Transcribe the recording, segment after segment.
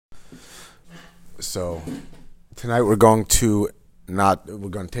So tonight we're going to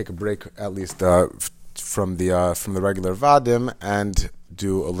take a break at least from the regular vadim and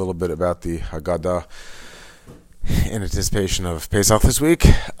do a little bit about the Haggadah in anticipation of Pesach this week.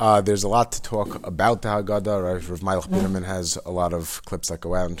 There's a lot to talk about the Haggadah. Right? Rav Meilach Biderman has a lot of clips that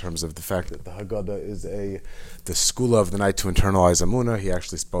go out in terms of the fact that the Haggadah is the school of the night to internalize Amunah. He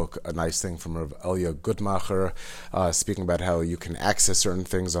actually spoke a nice thing from Rav Elia Gutmacher, speaking about how you can access certain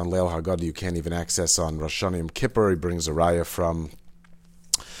things on Leil Haggadah you can't even access on Rosh Hashanah Yom Kippur. He brings a raya from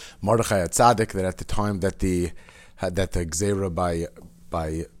Mordechai HaTzadik that at the time that the Gzeira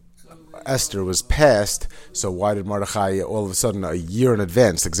by Esther was passed, so why did Mordechai all of a sudden a year in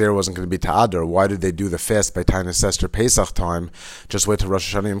advance, the Gzeira wasn't going to be Ta'adar, why did they do the fast by Tainus Esther Pesach time, just wait till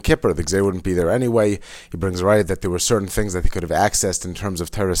Rosh Hashanah Yom Kippur, the Gzeira wouldn't be there anyway. He brings right that there were certain things that they could have accessed in terms of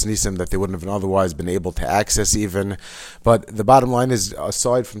Teres Nisim that they wouldn't have otherwise been able to access even. But the bottom line is,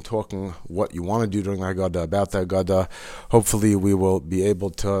 aside from talking what you want to do during the Haggadah, about the Haggadah, hopefully we will be able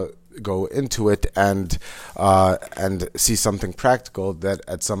to go into it and see something practical that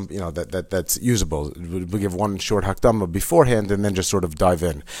at some that's usable. We give one short hakdama beforehand and then just sort of dive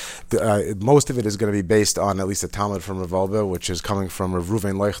in. Most of it is going to be based on at least a Talmud from Rav Alba, which is coming from Rav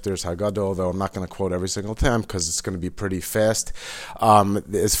Ruven Leuchter's Haggadah, although I'm not going to quote every single time because it's going to be pretty fast.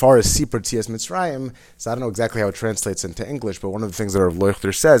 As far as Sipur Tzias Mitzrayim, so I don't know exactly how it translates into English, but one of the things that Rav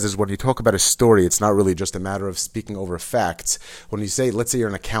Leuchter says is when you talk about a story, it's not really just a matter of speaking over facts. When you say, let's say you're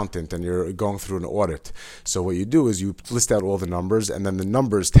an accountant and you're going through an audit. So what you do is you list out all the numbers, and then the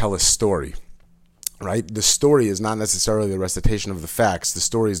numbers tell a story. Right? The story is not necessarily the recitation of the facts. The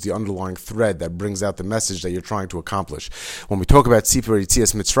story is the underlying thread that brings out the message that you're trying to accomplish. When we talk about Sipur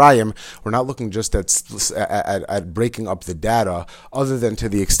Yitzias Mitzrayim, we're not looking just at breaking up the data, other than to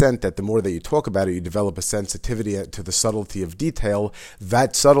the extent that the more that you talk about it, you develop a sensitivity to the subtlety of detail.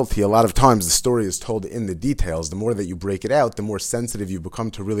 That subtlety, a lot of times, the story is told in the details. The more that you break it out, the more sensitive you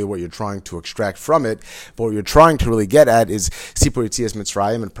become to really what you're trying to extract from it. But what you're trying to really get at is Sipur Yitzias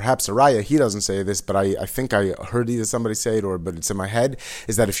Mitzrayim, and perhaps Araya, he doesn't say this, but I think I heard either somebody say it but it's in my head,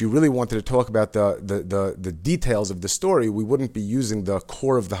 is that if you really wanted to talk about the details of the story, we wouldn't be using the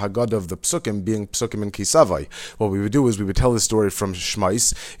core of the Haggadah of the Psukim being Psukim and Kisavai. What we would do is we would tell the story from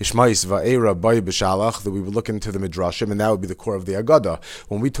Ishmais Va'era Bay B'Shalach, that we would look into the Midrashim, and that would be the core of the Haggadah.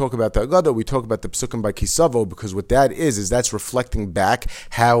 When we talk about the Haggadah, we talk about the Psukim by Kisavo, because what that is that's reflecting back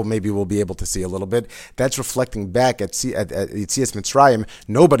how, maybe we'll be able to see a little bit, that's reflecting back at Yitzias Mitzrayim.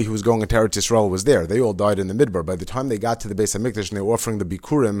 Nobody who was going into Eretz Yisrael was there. They all died in the Midbar. By the time they got to the Beis HaMikdash and they were offering the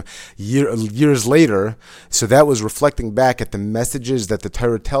Bikurim years later, so that was reflecting back at the messages that the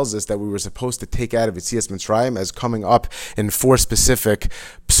Torah tells us that we were supposed to take out of Yitzias Mitzrayim as coming up in 4 specific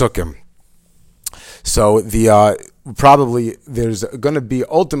psukim. So probably there's going to be,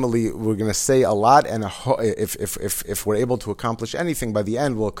 ultimately we're going to say a lot, and if we're able to accomplish anything by the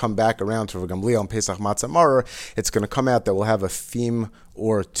end, we'll come back around to Rav Gamliel and Pesach Matzah Maror. It's going to come out that we'll have a theme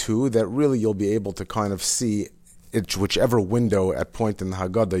or two that really you'll be able to kind of see it, whichever window at point in the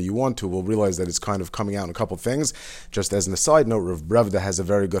Haggadah you want to, will realize that it's kind of coming out in a couple of things. Just as an aside note, Rav Brevda has a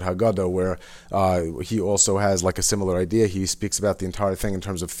very good Haggadah where he also has like a similar idea. He speaks about the entire thing in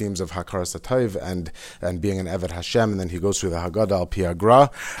terms of themes of Hakaras HaTov and being an Eved Hashem, and then he goes through the Haggadah al Pi Agra.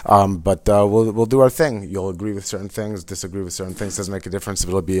 But we'll do our thing. You'll agree with certain things, disagree with certain things. Doesn't make a difference.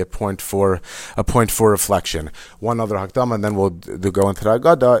 It'll be a point for reflection. One other Hakdama, and then we'll go into the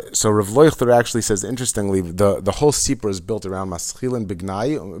Haggadah. So Rav Leuchter actually says, interestingly, the whole Sipur is built around Maschilin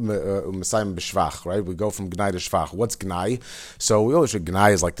B'Gnai, Mesayim B'Shvach, right? We go from Gnai to Shvach. What's Gnai? So we always say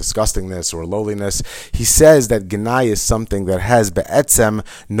Gnai is like disgustingness or lowliness. He says that Gnai is something that has Be'etzem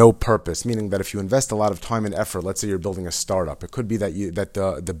no purpose, meaning that if you invest a lot of time and effort, let's say you're building a startup, it could be that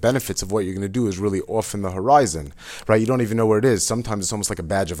the benefits of what you're going to do is really off in the horizon, right? You don't even know where it is. Sometimes it's almost like a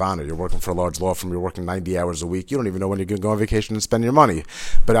badge of honor. You're working for a large law firm, you're working 90 hours a week, you don't even know when you're going to go on vacation and spend your money.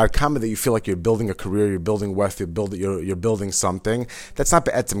 But our comment that you feel like you're building a career, you're building wealth, you're building something, that's not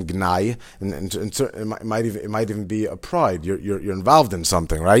be'etzem gnai, and it might even be a pride. You're involved in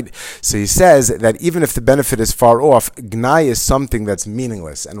something, right? So he says that even if the benefit is far off, gnai is something that's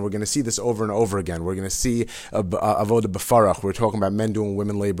meaningless, and we're going to see this over and over again. We're going to see avoda b'farach. We're talking about men doing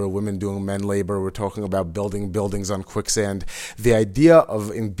women labor, women doing men labor. We're talking about building buildings on quicksand. The idea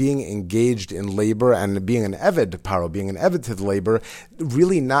of being engaged in labor and being an eved paro, being an eved to the labor,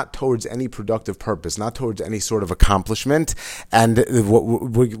 really not towards any productive purpose, not towards any sort sort of accomplishment. And what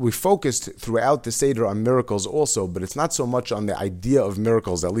we focused throughout the Seder on miracles also, but it's not so much on the idea of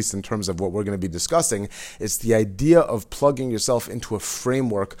miracles, at least in terms of what we're going to be discussing. It's the idea of plugging yourself into a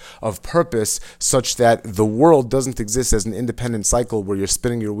framework of purpose such that the world doesn't exist as an independent cycle where you're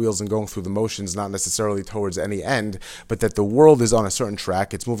spinning your wheels and going through the motions, not necessarily towards any end, but that the world is on a certain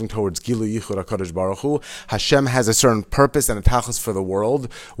track. It's moving towards Gilu Yichud HaKadosh Baruch Hu. Hashem has a certain purpose and a tachlis for the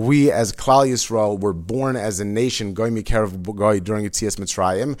world. We, as Klal Yisrael, were born as a nation, Goy Mikarev Goy, during Yetzias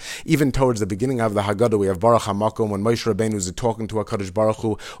Mitzrayim. Even towards the beginning of the Haggadah, we have Baruch HaMakom, when Moshe Rabbeinu is talking to HaKadosh Baruch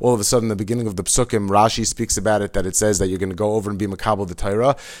Hu, all of a sudden, the beginning of the Psukim, Rashi speaks about it, that it says that you're going to go over and be Makabel the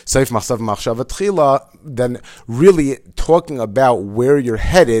Torah. Seif Machsav Machshava Tchila, then really talking about where you're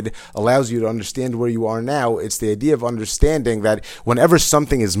headed allows you to understand where you are now. It's the idea of understanding that whenever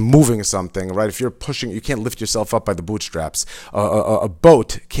something is moving something, right, if you're pushing, you can't lift yourself up by the bootstraps. A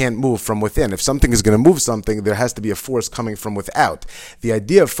boat can't move from within. If something is going to move something, there has to be a force coming from without. The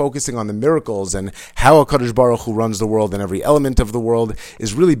idea of focusing on the miracles and how HaKadosh Baruch Hu runs the world and every element of the world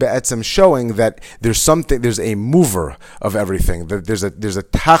is really be'etzem showing that there's a mover of everything. There's a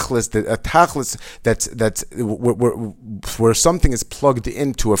tachlis that's where something is plugged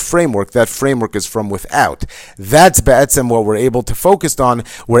into a framework. That framework is from without. That's be'etzem what we're able to focus on,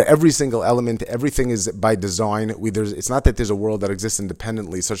 where every single element, everything is by design. It's not that there's a world that exists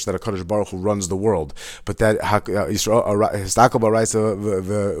independently, such that HaKadosh Baruch Hu runs the world, but that HaKadosh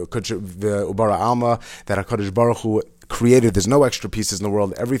Baruch Hu created. There's no extra pieces in the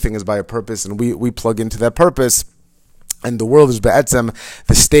world. Everything is by a purpose, and we plug into that purpose. And the world is be'etzem,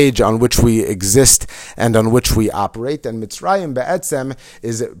 the stage on which we exist and on which we operate. And Mitzrayim be'etzem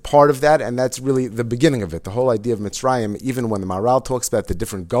is part of that, and that's really the beginning of it. The whole idea of Mitzrayim, even when the Maharal talks about the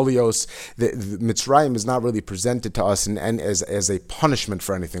different Golios, the Mitzrayim is not really presented to us as a punishment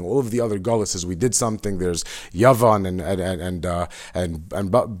for anything. All of the other Golos, as we did something, there's Yavan and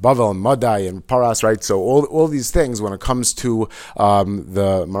Bavel and Madai and Paras, right? So all these things, when it comes to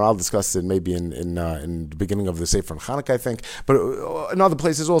the Maharal discussed it maybe in the beginning of the Sefer Chanukah, I think, but in other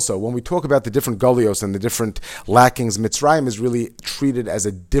places also, when we talk about the different Golios and the different lackings, Mitzrayim is really treated as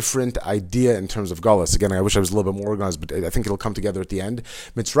a different idea in terms of Golos. Again, I wish I was a little bit more organized, but I think it'll come together at the end.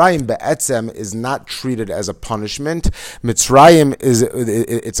 Mitzrayim be'etzem is not treated as a punishment. Mitzrayim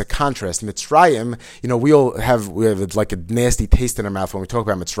it's a contrast. Mitzrayim, we have like a nasty taste in our mouth when we talk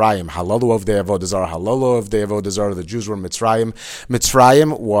about Mitzrayim. Halalu of the Avodah Zarah, Halalu of the Avodah Zarah. The Jews were Mitzrayim.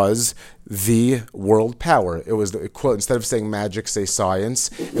 Mitzrayim was the world power. It was instead of saying magic, say science.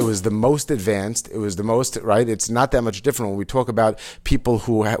 It was the most advanced. It was the most, right? It's not that much different when we talk about people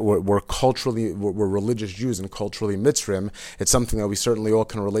who were religious Jews and culturally Mitzrim. It's something that we certainly all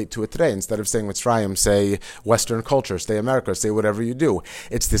can relate to it today. Instead of saying Mitzrayim, say Western culture, say America, say whatever you do.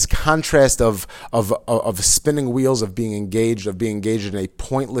 It's this contrast of spinning wheels, of being engaged in a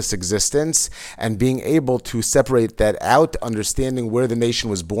pointless existence, and being able to separate that out, understanding where the nation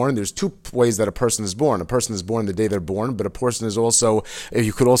was born. There's two ways that a person is born. A person is born the day they're born, but a person is also,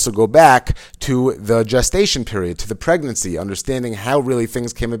 you could also go back to the gestation period, to the pregnancy, understanding how really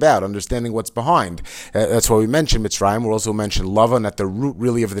things came about, understanding what's behind. That's why we mentioned Mitzrayim. We'll also mention Lavan at the root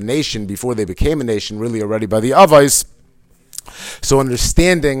really of the nation before they became a nation, really already by the Avos. So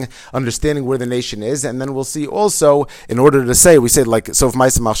understanding where the nation is, and then we'll see also, in order to say, we said like Sof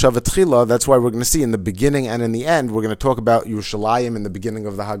Ma'aseh Machshava Tchila, that's why we're going to see in the beginning and in the end, we're going to talk about Yerushalayim in the beginning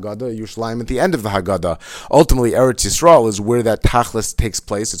of the Haggadah, Yerushalayim at the end of the Haggadah. Ultimately, Eretz Yisrael is where that Tachlis takes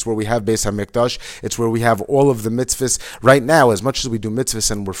place. It's where we have Beis HaMikdash. It's where we have all of the mitzvahs. Right now, as much as we do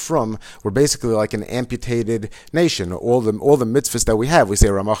mitzvahs and we're basically like an amputated nation. All the mitzvahs that we have, we say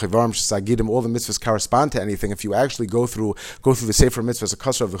Ramach Ivarim Shesagidim, all the mitzvahs correspond to anything. If you actually go through the Sefer Mitzvahs, a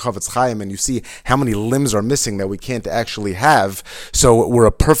Kasra of the Chavetz Chaim, and you see how many limbs are missing that we can't actually have. So we're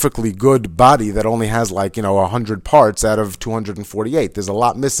a perfectly good body that only has 100 parts out of 248. There's a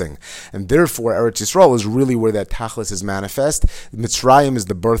lot missing. And therefore, Eretz Yisrael is really where that Tachlis is manifest. Mitzrayim is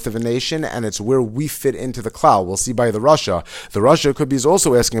the birth of a nation, and it's where we fit into the Klal. We'll see by the Rasha. The Rasha could be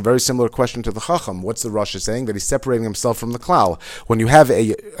also asking a very similar question to the Chacham. What's the Rasha saying? That he's separating himself from the Klal. When you have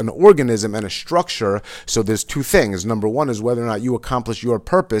an organism and a structure, so there's two things. Number one is whether or not you accomplish your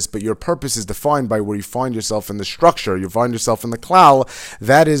purpose, but your purpose is defined by where you find yourself in the structure. You find yourself in the klal.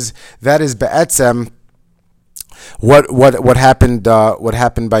 That is be'etzem what happened by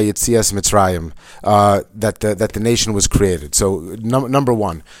Yetzias Mitzrayim, that the nation was created. So number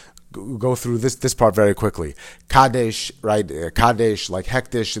one, go through this part very quickly. Kadesh, right? Kadesh, like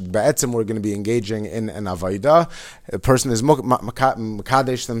Hektish. Be'etzem, we're going to be engaging in an Avaida. A person is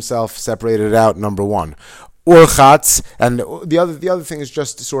Kadesh themselves, separated out, number one. Orchatz, and the other thing is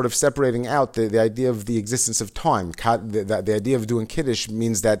just sort of separating out the idea of the existence of time. The idea of doing kiddush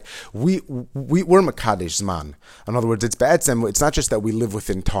means that we're makadesh zman. In other words, it's not just that we live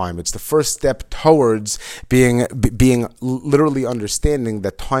within time. It's the first step towards being literally understanding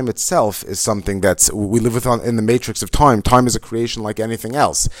that time itself is something we live within in the matrix of time. Time is a creation like anything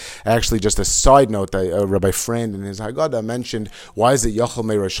else. Actually, just a side note, Rabbi Friend in his Haggadah mentioned, why is it Yachal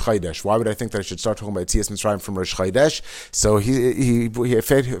Me Rosh Chodesh? Why would I think that I should start talking about Yetzias Mitzrayim from Rosh Chodesh? So he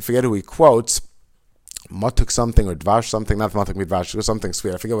forget who he quotes. Matuk something or dvash something, not matuk midvash, or something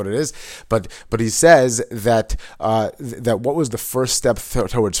sweet. I forget what it is, but he says that that what was the first step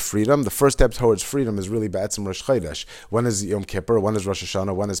towards freedom? The first step towards freedom is really Ba'etzim Rosh Chodesh. When is Yom Kippur? When is Rosh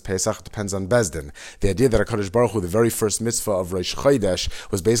Hashanah? When is Pesach? It depends on Bezdin. The idea that HaKadosh Baruch Hu, the very first mitzvah of Rosh Chodesh,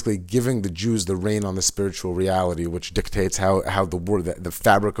 was basically giving the Jews the reign on the spiritual reality, which dictates how the world, the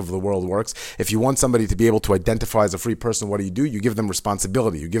fabric of the world works. If you want somebody to be able to identify as a free person, what do? You give them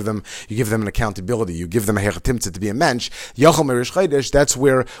responsibility. You give them an accountability. You give them a hechatimtza to be a mensch. Yachal Me Rosh Chodesh, that's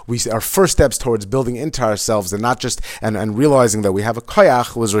where our first steps towards building into ourselves and not just and realizing that we have a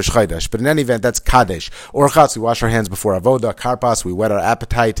koyach was Rosh Chodesh. But in any event, that's Kadesh. Orchatz, we wash our hands before avoda. Karpas, we whet our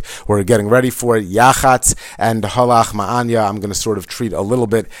appetite. We're getting ready for it. Yachatz and Halach Ma'anya, I'm going to sort of treat a little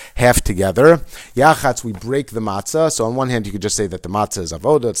bit half together. Yachatz, we break the matzah. So on one hand, you could just say that the matzah is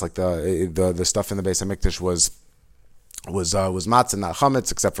avoda. It's like the stuff in the Beis HaMikdash was matzah, not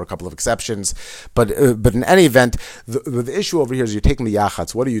chametz, except for a couple of exceptions. But in any event, the issue over here is you're taking the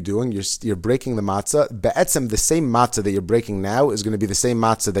yachatz. What are you doing? You're breaking the matzah. Be'etzem, the same matzah that you're breaking now is going to be the same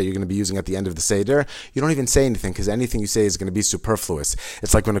matzah that you're going to be using at the end of the seder. You don't even say anything because anything you say is going to be superfluous.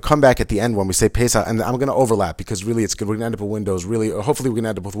 It's like when to come back at the end when we say Pesach, and I'm going to overlap because really it's good. We're going to end up with windows. Really, hopefully we're going to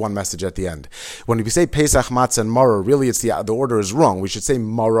end up with one message at the end. When we say Pesach, matzah, and maror, really it's the order is wrong. We should say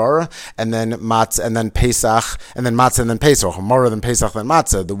maror and then matzah and then Pesach and then matzah and then Pesach, or Maror then Pesach then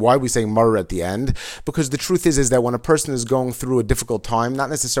Matzah. Why are we saying Maror at the end? Because the truth is that when a person is going through a difficult time, not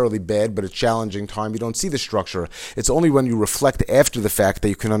necessarily bad, but a challenging time, you don't see the structure. It's only when you reflect after the fact that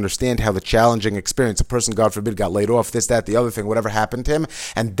you can understand how the challenging experience, a person, God forbid, got laid off, this, that, the other thing, whatever happened to him,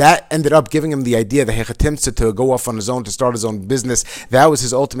 and that ended up giving him the idea, the hechatimtza, to go off on his own, to start his own business. That was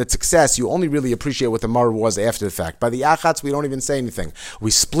his ultimate success. You only really appreciate what the Maror was after the fact. By the Yachatz, we don't even say anything. We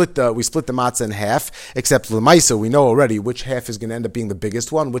split the matzah in half, except L'maisa, we know already which half is going to end up being the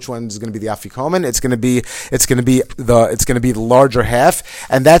biggest one. Which one is going to be the afikomen? It's going to be the larger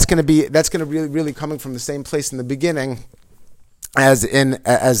half, and that's going to really coming from the same place in the beginning as in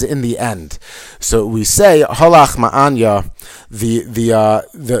the end. So we say halach ma'anya,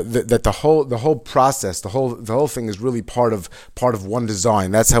 that the whole process, the whole thing is really part of one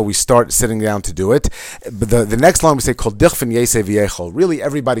design. That's how we start sitting down to do it. But the next line we say kol dichvin yesei v'yechol. Really,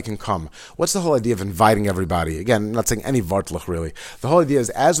 everybody can come. What's the whole idea of inviting everybody? Again, I'm not saying any vartlach really. The whole idea is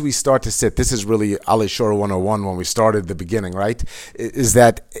as we start to sit. This is really Alei Shora 101 when we started the beginning, right? Is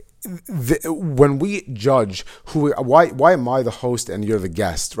that when we judge why am I the host and you're the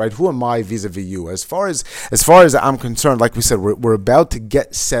guest, right? Who am I vis-a-vis you? As far as I'm concerned, like we said, we're about to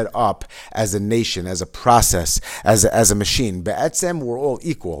get set up as a nation, as a process, as a machine. Be'etzem, we're all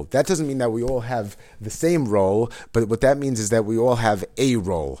equal. That doesn't mean that we all have the same role, but what that means is that we all have a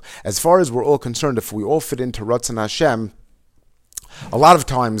role. As far as we're all concerned, if we all fit into Ratzon Hashem, a lot of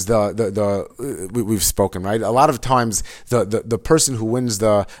times we've spoken, right? A lot of times the person who wins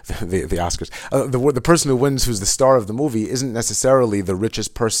the Oscars, the person who wins, who's the star of the movie, isn't necessarily the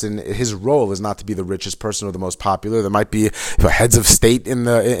richest person. His role is not to be the richest person or the most popular. There might be heads of state in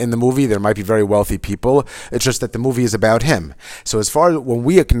the movie. There might be very wealthy people. It's just that the movie is about him. So as far as when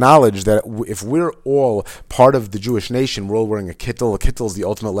we acknowledge that if we're all part of the Jewish nation, we're all wearing a kittel. A kittel is the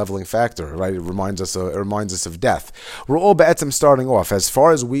ultimate leveling factor, right? It reminds us of death. We're all be'etzem starting off. As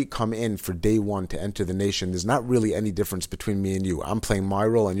far as we come in for day one to enter the nation, there's not really any difference between me and you. I'm playing my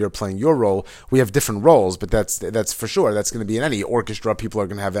role and you're playing your role. We have different roles, but that's for sure. That's going to be in any orchestra. People are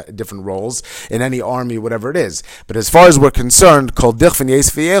going to have different roles in any army, whatever it is. But as far as we're concerned, kol dichvin yes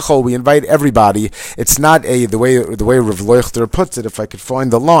v'yechol, we invite everybody. It's not the way Rav Leuchter puts it. If I could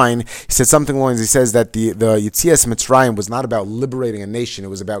find the line, he said something along. He says that the Yetzias Mitzrayim was not about liberating a nation. It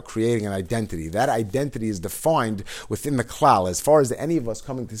was about creating an identity. That identity is defined within the klal. As far as any of us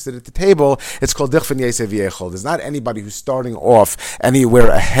coming to sit at the table, it's called dichvin yesei v'yechol. There's not anybody who's starting off anywhere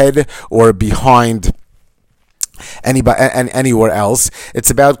ahead or behind anybody and anywhere else.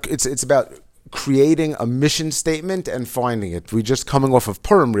 It's about creating a mission statement and finding it. We just coming off of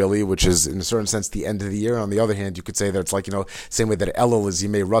Purim, really, which is in a certain sense the end of the year. On the other hand, you could say that it's like, same way that Elul is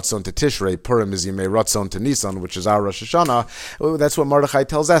Yimei Ratzon to Tishrei, Purim is Yimei Ratzon to Nisan, which is our Rosh Hashanah. Well, that's what Mordechai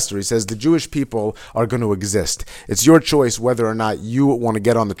tells Esther. He says the Jewish people are going to exist. It's your choice whether or not you want to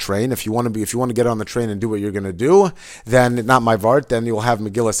get on the train. If you want to get on the train and do what you're going to do, then not my vart, then you'll have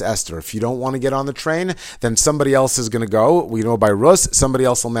Megillas Esther. If you don't want to get on the train, then somebody else is going to go. We know by Rus, somebody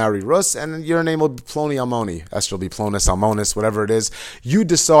else will marry Rus, and your name will be Ploni Almoni. Esther will be Plonis, Almonis, whatever it is. You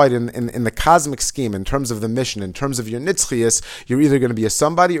decide in the cosmic scheme, in terms of the mission, in terms of your nitzchias, you're either going to be a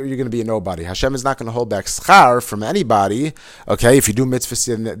somebody or you're going to be a nobody. Hashem is not going to hold back schar from anybody. Okay, if you do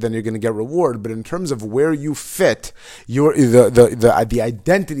mitzvahs, then you're going to get reward. But in terms of where you fit, the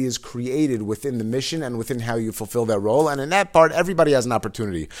identity is created within the mission and within how you fulfill that role. And in that part, everybody has an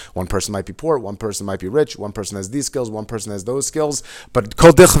opportunity. One person might be poor, one person might be rich, one person has these skills, one person has those skills. But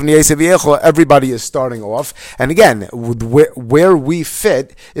everybody is starting off. And again, where we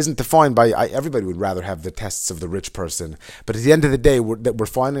fit isn't defined by, everybody would rather have the tests of the rich person. But at the end of the day, we're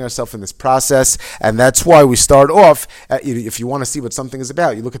finding ourselves in this process. And that's why we start off, if you want to see what something is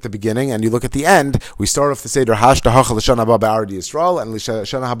about, you look at the beginning and you look at the end. We start off the Seder, Hashtahach L'Shana Haba B'Ardi Yisrael, and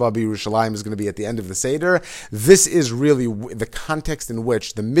L'Shana Haba B'Yerushalayim is going to be at the end of the Seder. This is really the context in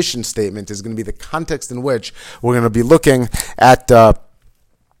which the mission statement is going to be the context in which we're going to be looking at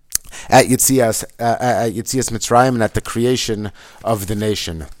Yitzias Mitzrayim and at the creation of the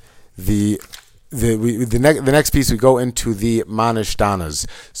nation. The next piece we go into the Manishtanas.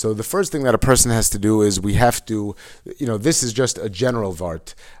 So the first thing that a person has to do is we have to, this is just a general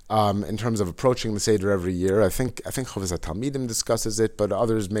vart. In terms of approaching the Seder every year. I think Chovas HaTalmidim discusses it, but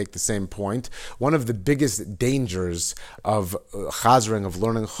others make the same point. One of the biggest dangers of chazring, of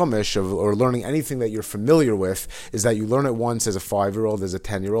learning Chumash, or learning anything that you're familiar with, is that you learn it once as a 5-year-old, as a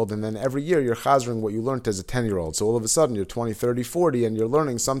 10-year-old, and then every year you're chazring what you learned as a 10-year-old. So all of a sudden you're 20, 30, 40, and you're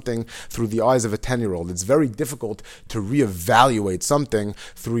learning something through the eyes of a 10-year-old. It's very difficult to reevaluate something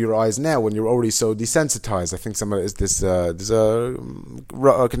through your eyes now when you're already so desensitized. I think there's a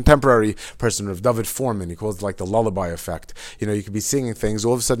contemporary person, of David Foreman, he calls it like the lullaby effect. You could be singing things,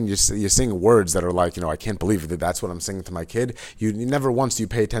 all of a sudden you're singing words that are like, I can't believe that that's what I'm singing to my kid. You never once do you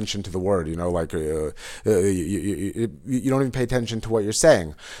pay attention to the word, you don't even pay attention to what you're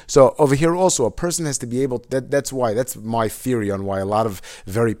saying. So over here also, a person has to be able, that's my theory on why a lot of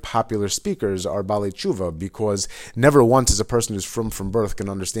very popular speakers are Balei Tshuva, because never once is a person who's from birth can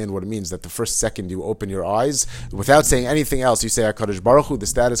understand what it means that the first second you open your eyes, without saying anything else, you say HaKadosh Baruch Hu, the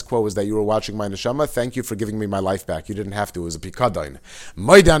status quo is that you were watching my neshama. Thank you for giving me my life back. You didn't have to. It was a pikadain.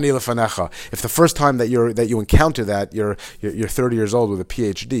 Maidani lefanecha. If the first time that you encounter that, you're 30 years old with a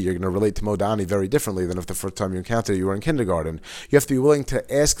PhD, you're going to relate to Modani very differently than if the first time you encountered it, you were in kindergarten. You have to be willing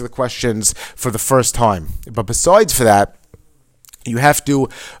to ask the questions for the first time. But besides for that, you have to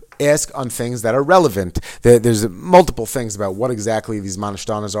ask on things that are relevant. There's multiple things about what exactly these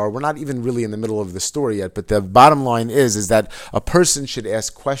manishtanas are. We're not even really in the middle of the story yet, but the bottom line is that a person should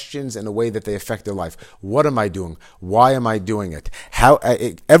ask questions in a way that they affect their life. What am I doing? Why am I doing it?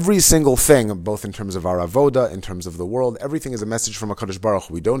 Every single thing, both in terms of our avoda, in terms of the world, everything is a message from HaKadosh Baruch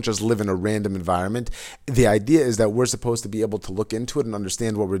Hu. We don't just live in a random environment. The idea is that we're supposed to be able to look into it and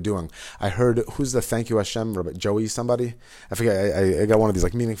understand what we're doing. I heard, who's the thank you Hashem, Rabbi Joey somebody? I forget, I got one of these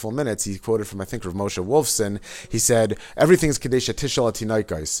like meaningful minutes. He quoted from, I think, Rav Moshe Wolfson. He said, everything's Kadesha Tishal Atinait,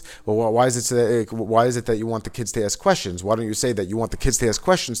 guys. Well, why is it that you want the kids to ask questions? Why don't you say that you want the kids to ask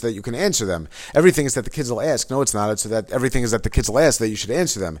questions so that you can answer them? Everything is that the kids will ask. No, it's not. It's so that everything is that the kids will ask that you should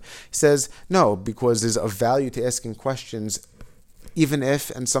answer them. He says, no, because there's a value to asking questions, even if,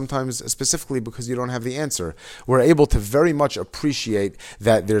 and sometimes specifically because you don't have the answer. We're able to very much appreciate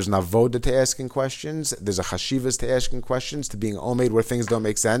that there's an avoda to asking questions, there's a chashivas to asking questions, to being omeid where things don't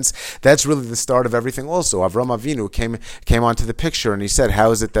make sense. That's really the start of everything also. Avram Avinu came onto the picture and he said,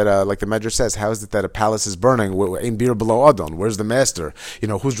 how is it that, like the Medrash says, how is it that a palace is burning? Ein bir below Adon. Where's the master?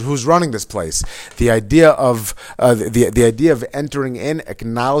 Who's running this place? The idea of the idea of entering in,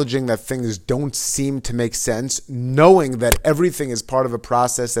 acknowledging that things don't seem to make sense, knowing that everything is part of a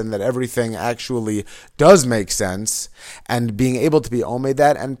process and that everything actually does make sense, and being able to be omeid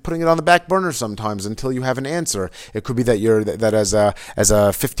that and putting it on the back burner sometimes until you have an answer. It could be that as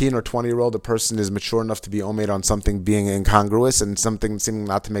a 15 or 20 year old, a person is mature enough to be omeid on something being incongruous and something seeming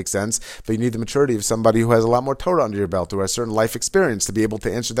not to make sense, but you need the maturity of somebody who has a lot more Torah under your belt or a certain life experience to be able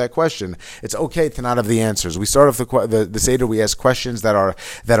to answer that question. It's okay to not have the answers. We start off the Seder, we ask questions that are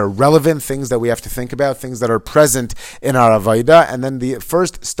relevant, things that we have to think about, things that are present in our Avodah, and then the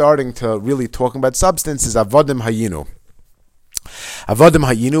first starting to really talking about substance is Avodim Hayinu. Avodim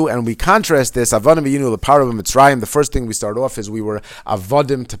hayinu, and we contrast this Avodim hayinu the Paro b'Mitzrayim. The first thing we start off is we were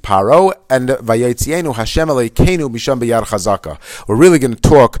Avodim to Paro, and Vayotzienu Hashem Elokeinu Misham b'Yad Chazaka. We're really going to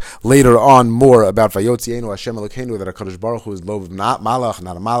talk later on more about Vayotzienu Hashem Elokeinu, that HaKadosh Baruch Hu is Lov not Malach,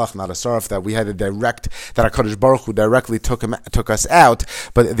 not a Saraf, that we had that HaKadosh Baruch Hu directly took us out.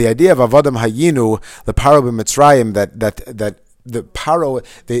 But the idea of Avodim hayinu, the Paro b'Mitzrayim, that the Paro,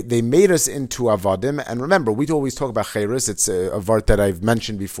 they made us into Avadim. And remember, we always talk about Cheres. It's a vart that I've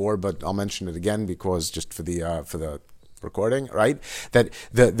mentioned before, but I'll mention it again because just for the recording, right? That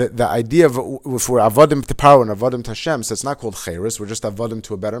the idea of if we're Avadim to Paro and Avadim to Hashem, so it's not called Cheres, we're just Avadim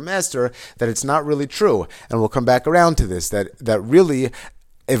to a better master, that it's not really true. And we'll come back around to this, that really,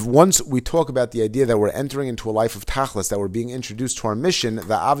 if once we talk about the idea that we're entering into a life of tachlis, that we're being introduced to our mission,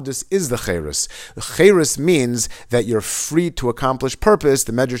 the avdus is the cheres. The cheres means that you're free to accomplish purpose.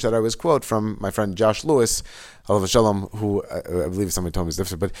 The medrash that I was quote from my friend Josh Lewis, Alav Shalom, who I believe somebody told me is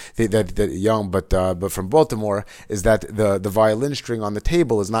different, but that young, but from Baltimore, is that the violin string on the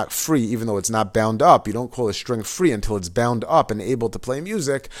table is not free, even though it's not bound up. You don't call a string free until it's bound up and able to play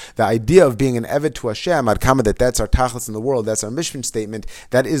music. The idea of being an eved to Hashem, ad kama, that's our tachlis in the world, that's our mission statement,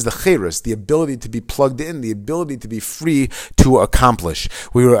 that is the cheres, the ability to be plugged in, the ability to be free to accomplish.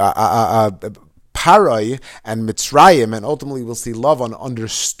 We were Parai and Mitzrayim, and ultimately we'll see Lavan,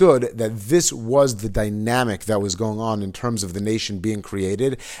 understood that this was the dynamic that was going on in terms of the nation being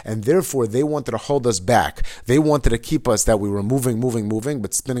created, and therefore they wanted to hold us back. They wanted to keep us that we were moving,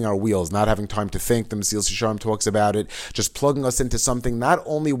 but spinning our wheels, not having time to think. The Mesil Shisharim talks about it, just plugging us into something not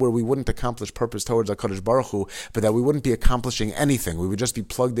only where we wouldn't accomplish purpose towards HaKadosh Baruch Hu, but that we wouldn't be accomplishing anything. We would just be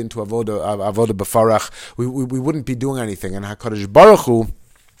plugged into Avodah B'Farach. We wouldn't be doing anything. And HaKadosh Baruch Hu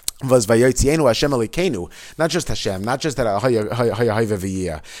was Vayotzienu Hashem Elokeinu, not just Hashem, not just that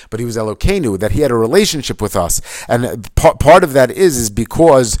but he was Elokeinu, that he had a relationship with us, and part of that is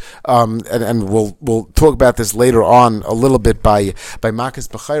because, and we'll talk about this later on a little bit by Makas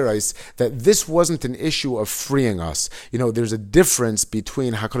B'Chairais, that this wasn't an issue of freeing us. You know, there's a difference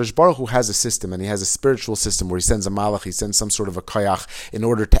between HaKadosh Baruch Hu has a system, and he has a spiritual system where he sends a malach, he sends some sort of a koyach in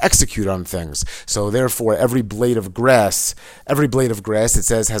order to execute on things. So therefore, every blade of grass, it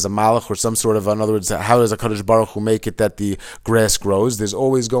says, has a malach or some sort of, in other words, how does HaKadosh Baruch Hu make it that the grass grows? There's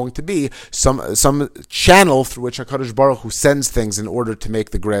always going to be some channel through which HaKadosh Baruch Hu sends things in order to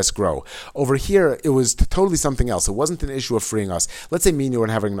make the grass grow. Over here, it was totally something else. It wasn't an issue of freeing us. Let's say me and you are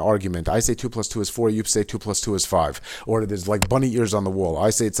having an argument. I say 2 + 2 is 4, you say 2 + 2 is 5. Or there's like bunny ears on the wall. I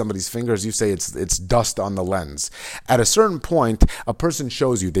say it's somebody's fingers, you say it's dust on the lens. At a certain point, a person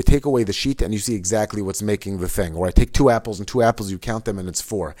shows you, they take away the sheet and you see exactly what's making the thing. Or I take 2 apples and 2 apples, you count them and it's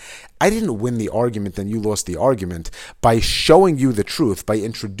 4. I didn't win the argument and you lost the argument. By showing you the truth, by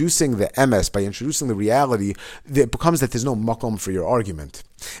introducing the emes, by introducing the reality, it becomes that there's no makom for your argument.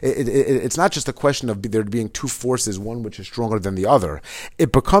 It's not just a question of there being 2 forces, one which is stronger than the other.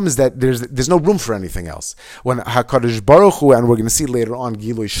 It becomes that there's no room for anything else. When HaKadosh Baruch Hu, and we're going to see later on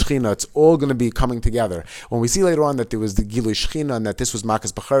Gilui Shechina, it's all going to be coming together. When we see later on that there was the Gilui Shechina and that this was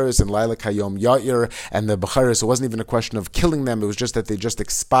Makas B'Charis and Laila Kayom Yair and the B'Charis, it wasn't even a question of killing them, it was just that they just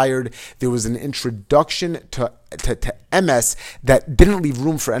expired. There was an introduction to MS that didn't leave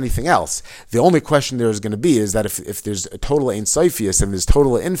room for anything else. The only question there is going to be is that if there's a total Ein Sofius and there's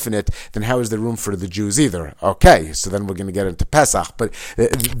total infinite, then how is there room for the Jews either? Okay, so then we're going to get into Pesach. But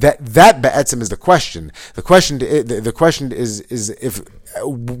that be'etzim is the question. The question is if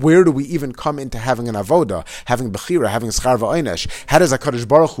where do we even come into having an avoda, having bechira, having schar v'onesh? How does HaKadosh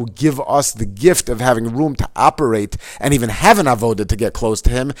Baruch Hu give us the gift of having room to operate and even have an avoda to get close to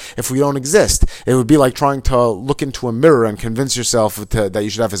Him if we don't exist? It would be like trying to look into a mirror and convince yourself that you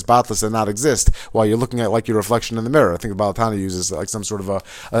should have Hisbatlis and not exist while you're looking at like your reflection in the mirror. I think the Balatana uses like some sort of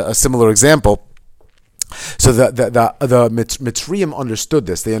a similar example. So the Mitzrayim understood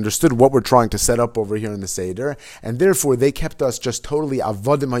this. They understood what we're trying to set up over here in the Seder, and therefore they kept us just totally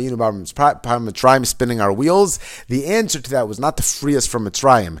avodim hayinu Mitzrayim, spinning our wheels. The answer to that was not to free us from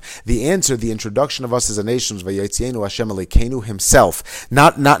Mitzrayim. The answer, the introduction of us as a nation, was Vayotzienu Hashem Elokeinu Himself,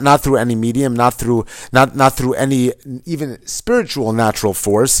 not through any medium, not through any even spiritual natural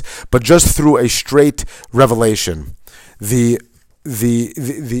force, but just through a straight revelation.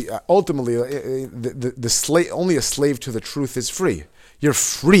 Ultimately the slave, only a slave to the truth is free. You're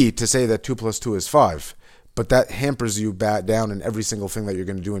free to say that 2 + 2 is 5, but that hampers you down in every single thing that you're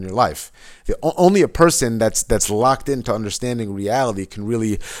going to do in your life. Only a person that's locked into understanding reality can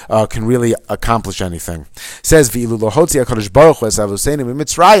really accomplish anything. Says V'ilu lo hotzi HaKadosh Baruch Hu es Avosenu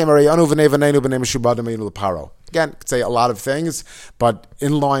miMitzrayim arei anu v'nei v'neinu b'nei meshubadim hayinu l'paro. Again, could say a lot of things, but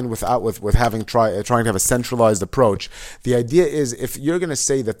in line with having trying to have a centralized approach. The idea is, if you're going to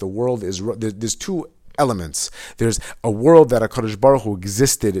say that the world is, there's two elements. There's a world that HaKadosh Baruch Hu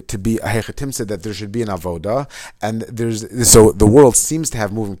existed to be a hechetim, said that there should be an avoda, and so the world seems to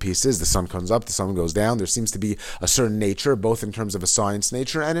have moving pieces. The sun comes up, the sun goes down. There seems to be a certain nature, both in terms of a science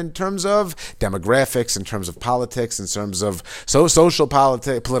nature and in terms of demographics, in terms of politics, in terms of social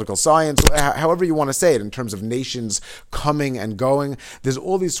politics, political science, however you want to say it, in terms of nations coming and going. There's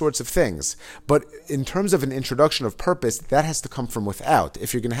all these sorts of things. But in terms of an introduction of purpose, that has to come from without.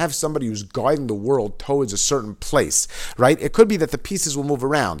 If you're going to have somebody who's guiding the world towards a certain place, right? It could be that the pieces will move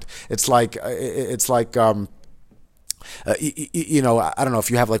around. It's like I don't know if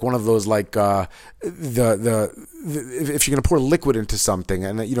you have like one of those like if you're going to pour liquid into something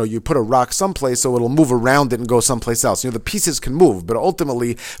and you put a rock someplace so it'll move around it and go someplace else. The pieces can move, but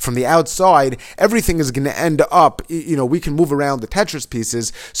ultimately from the outside everything is going to end up. We can move around the Tetris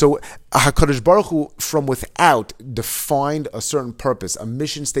pieces. So HaKadosh Baruch Hu from without defined a certain purpose, a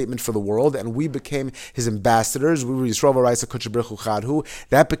mission statement for the world, and we became His ambassadors. We were Yisrael V'Raisa Kodesh Baruch Hu Chadhu.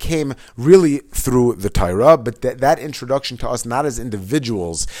 That became really through the Torah, but that introduction to us not as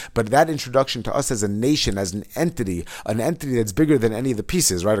individuals, but that introduction to us as a nation, as an entity that's bigger than any of the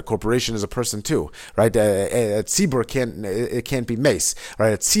pieces, right? A corporation is a person too, right? A tzibur can't be mace,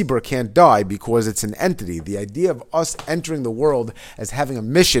 right? A tzibur can't die because it's an entity. The idea of us entering the world as having a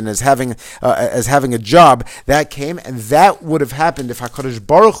mission, as having a job, that came, and that would have happened if HaKadosh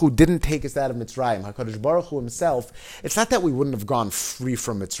Baruch Hu didn't take us out of Mitzrayim. HaKadosh Baruch Hu Himself, it's not that we wouldn't have gone free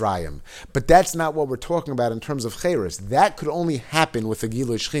from Mitzrayim, but that's not what we're talking about in terms of Cheres. That could only happen with the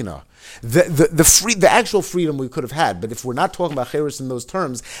Gilui Shechina. The actual freedom we could have had, but if we're not talking about Cheres in those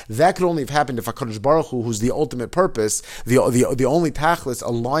terms, that could only have happened if HaKadosh Baruch Hu, who's the ultimate purpose, the only Tachlis,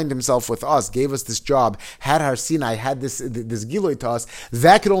 aligned Himself with us, gave us this job, had Har Sinai, had this Gilui to us.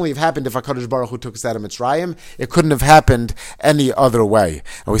 That could only have happened if HaKadosh Baruch Hu took us out of Mitzrayim. It couldn't have happened any other way.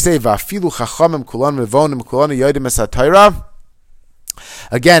 And we say, Va'afilu chachamim kulan mevonim kulan yodim es haTorah.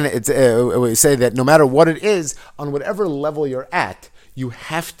 Again, we say that no matter what it is, on whatever level you're at, you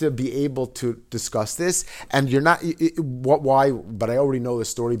have to be able to discuss this, and you're not, why, but I already know the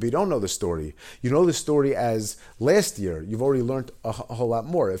story, but you don't know the story. You know the story as last year, you've already learned a whole lot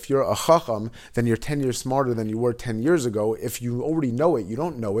more. If you're a chacham, then you're 10 years smarter than you were 10 years ago. If you already know it, you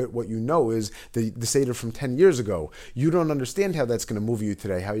don't know it. What you know is the Seder from 10 years ago. You don't understand how that's going to move you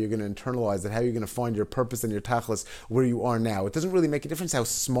today, how you're going to internalize it, how you're going to find your purpose and your tachlis where you are now. It doesn't really make a difference how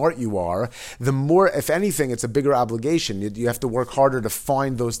smart you are. The more, if anything, it's a bigger obligation. You have to work harder to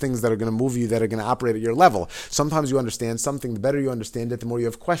find those things that are going to move you, that are going to operate at your level. Sometimes you understand something, the better you understand it, the more you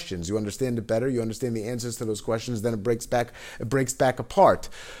have questions. You understand it better, you understand the answers to those questions, then it breaks back apart.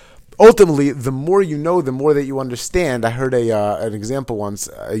 Ultimately, the more you know, the more that you understand. I heard an example once.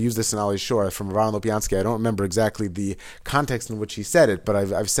 I used this in Ali Shore from Aaron Lopiansky. I don't remember exactly the context in which he said it, but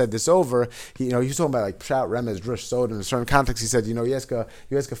I've said this over. He was talking about like Pshat, Remez, Drush, Sod. In a certain context, he said, you ask a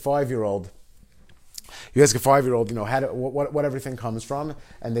 5-year-old, what everything comes from,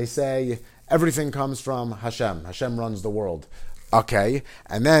 and they say everything comes from Hashem. Hashem runs the world. Okay,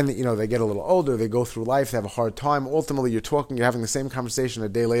 and then, they get a little older, they go through life, they have a hard time. Ultimately, you're having the same conversation a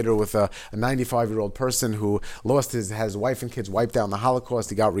day later with a 95-year-old person who lost his wife and kids wiped out in the Holocaust.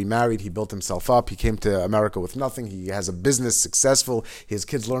 He got remarried, he built himself up, he came to America with nothing, he has a business, successful, his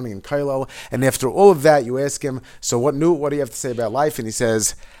kids learning in Kailo, and after all of that, you ask him, so what do you have to say about life? And he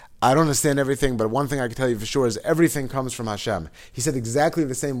says, I don't understand everything, but one thing I can tell you for sure is everything comes from Hashem. He said exactly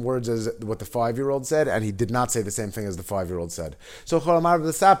the same words as what the 5-year-old said, and he did not say the same thing as the 5-year-old said. So,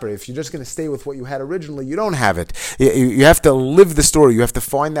 if you're just going to stay with what you had originally, you don't have it. You have to live the story. You have to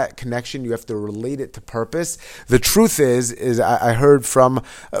find that connection. You have to relate it to purpose. The truth is I heard from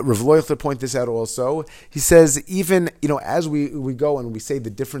Rav Leuchter point this out also. He says, even, as we go and we say the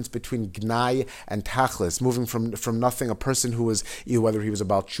difference between Gnai and Tachlis, moving from nothing, a person who was, whether he was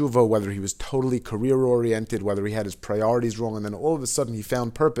about tshuva, whether he was totally career-oriented, whether he had his priorities wrong, and then all of a sudden he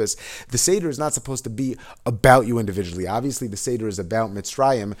found purpose. The Seder is not supposed to be about you individually. Obviously, the Seder is about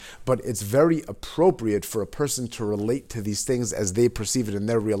Mitzrayim, but it's very appropriate for a person to relate to these things as they perceive it in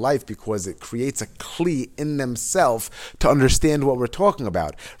their real life, because it creates a kli in themselves to understand what we're talking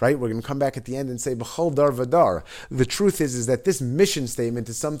about, right? We're going to come back at the end and say, B'chol dar v'dar. The truth is that this mission statement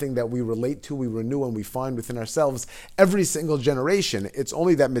is something that we relate to, we renew, and we find within ourselves every single generation. It's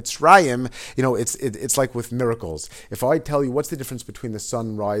only that Mitzrayim, it's like with miracles. If I tell you what's the difference between the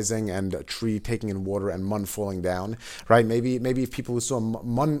sun rising and a tree taking in water and mun falling down, right? Maybe if people who saw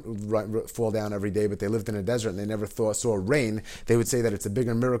mun fall down every day, but they lived in a desert and they never saw rain, they would say that it's a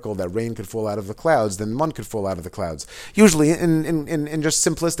bigger miracle that rain could fall out of the clouds than mun could fall out of the clouds. Usually, in just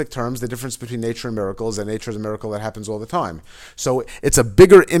simplistic terms, the difference between nature and miracles, and nature is a miracle that happens all the time. So it's a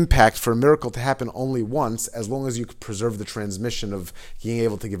bigger impact for a miracle to happen only once, as long as you could preserve the transmission of being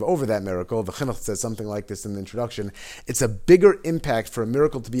able to give over that miracle. The Chinuch says something like this in the introduction. It's a bigger impact for a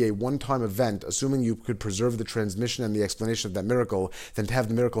miracle to be a one-time event, assuming you could preserve the transmission and the explanation of that miracle, than to have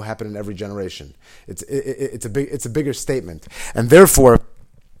the miracle happen in every generation. It's a bigger statement, and therefore,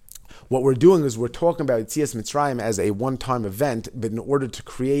 what we're doing is we're talking about Yetzias Mitzrayim as a one-time event, but in order to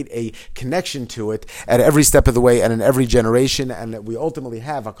create a connection to it at every step of the way and in every generation, and that we ultimately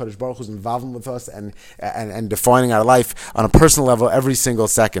have HaKadosh Baruch Hu's involvement with us and defining our life on a personal level every single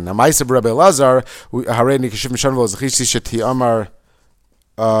second. Now, Ma'aseh Rabbi Elazar, Harei Nikashiv Mishanvo Zechishi Sheti Amar.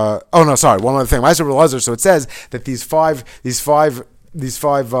 One other thing. Ma'aseh Rabbi Elazar. So it says that these five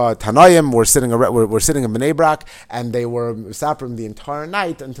Tanaim were sitting in Bnei Brak, and they were saprim the entire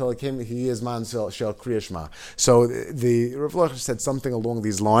night until it came Yizman Shel Kriya Shema. So the Rav Locher said something along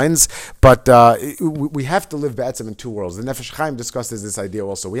these lines, but we have to live be'etzem in two worlds. The Nefesh Chaim discusses this idea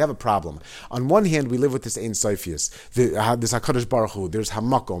also. We have a problem. On one hand, we live with this Ein Sofius, this HaKadosh Baruch Hu. There's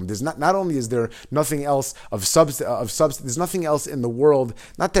Hamakom. There's not only is there nothing else of substance. There's nothing else in the world.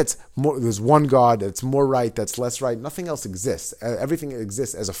 Not that's more. There's one God that's more right, that's less right. Nothing else exists. Everything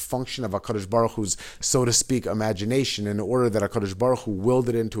exists as a function of HaKadosh Baruch Hu's, so to speak, imagination, in order that HaKadosh Baruch Hu willed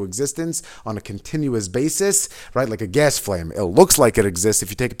it into existence on a continuous basis, right? Like a gas flame. It looks like it exists if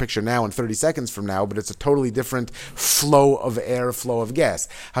you take a picture now and 30 seconds from now, but it's a totally different flow of air, flow of gas.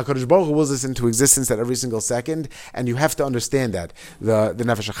 HaKadosh Baruch Hu wills this into existence at every single second, and you have to understand that. The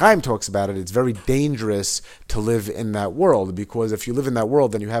Nefesh Chaim talks about it. It's very dangerous to live in that world, because if you live in that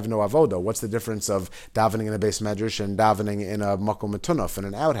world, then you have no avoda. What's the difference of davening in a base medrash and davening in a makom metunaf, in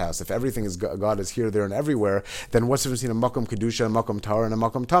an outhouse? If everything is God is here, there, and everywhere, then what's the difference between a makom kedusha, a makom tahara, and a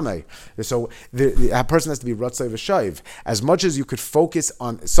makom tamei? So a person has to be ratzai v'shayv. As much as you could focus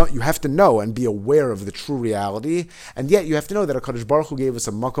on, you have to know and be aware of the true reality, and yet you have to know that HaKadosh Baruch Hu gave us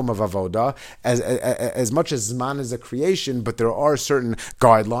a makom of avoda, as much as Zman is a creation, but there are certain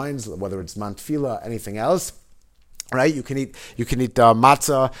guidelines, whether it's Zman Tefillah, anything else. Right, you can eat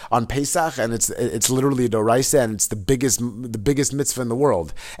matzah on Pesach, and it's literally a doraisa, and it's the biggest mitzvah in the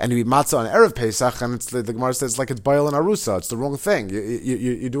world. And you eat matzah on Erev Pesach, and the Gemara says it's Baal and Arusa. It's the wrong thing.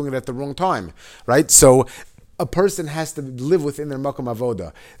 You're doing it at the wrong time, right? So a person has to live within their makom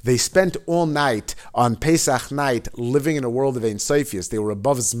avoda. They spent all night on Pesach night living in a world of Ein Sofius. They were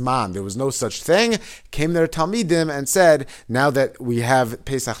above Zman. There was no such thing. Came their Talmidim and said, now that we have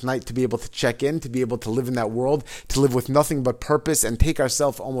Pesach night to be able to check in, to be able to live in that world, to live with nothing but purpose and take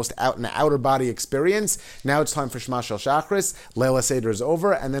ourselves almost out in an outer body experience, now it's time for Shema Shel Shachris. Leila Seder is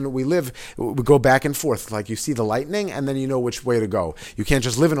over, and then we go back and forth. Like you see the lightning, and then you know which way to go. You can't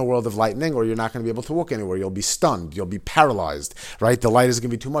just live in a world of lightning, or you're not going to be able to walk anywhere. You'll be stunned, you'll be paralyzed, right? The light is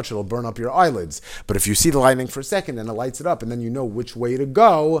going to be too much, it'll burn up your eyelids. But if you see the lightning for a second and it lights it up, and then you know which way to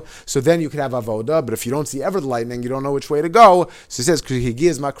go, so then you could have avoda. But if you don't see ever the lightning, you don't know which way to go. So he says,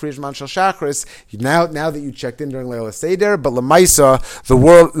 now that you checked in during Leila Seder, but Lamaisa, the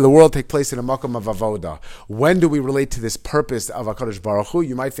world take place in a makom of avoda. When do we relate to this purpose of HaKadosh Baruch Hu?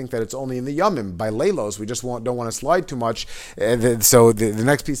 You might think that it's only in the Yomim. By Leilos, we just don't want to slide too much. So the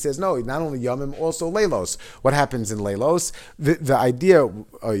next piece says, no, not only Yomim, also Leilos. What happens in Leilos? The idea, I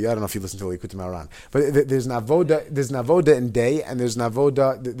don't know if you listen to Likutei Moharan, but there's navoda in day, and there's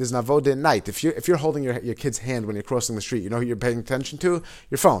navoda in night. If you're holding your kid's hand when you're crossing the street, you know who you're paying attention to?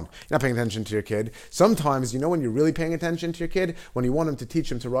 Your phone. You're not paying attention to your kid. Sometimes, when you're really paying attention to your kid, when you want him to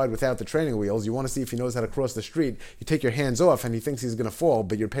teach him to ride without the training wheels, you want to see if he knows how to cross the street, you take your hands off and he thinks he's going to fall,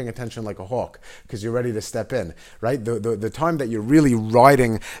 but you're paying attention like a hawk because you're ready to step in, right? The time that you're really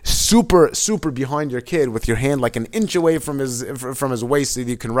riding super behind your kid with your hand like an inch away from his waist so that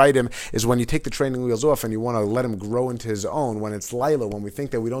you can ride him is when you take the training wheels off and you want to let him grow into his own. When it's Laila, when we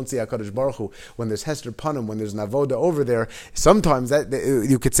think that we don't see HaKadosh Baruch Hu, when there's Hester Panim, when there's Navoda over there, sometimes that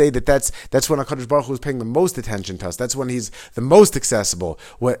you could say that's when HaKadosh Baruch Hu is paying the most attention to us. That's when he's the most accessible.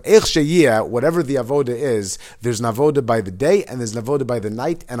 Whatever the Avoda is, there's Navoda by the day and there's Navoda by the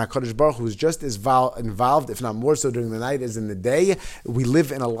night, and HaKadosh Baruch Hu is just as involved, if not more so, during the night as in the day. We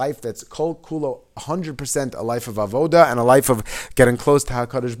live in a life that's kol kulo 100% a life of avoda and a life of getting close to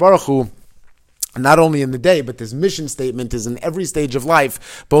HaKadosh Baruch Hu, not only in the day, but this mission statement is in every stage of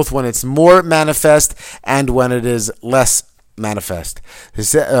life, both when it's more manifest and when it is less manifest. He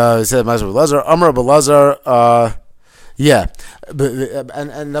said, Mazur Belazar, Amr Belazar, yeah,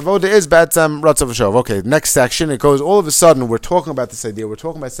 and Avoda is Batzam Ratzav Shov. Okay, next section, it goes, all of a sudden, we're talking about this idea, we're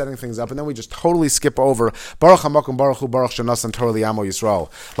talking about setting things up, and then we just totally skip over Baruch HaMakom Baruch Hu Baruch Shanasan Torah Li'amo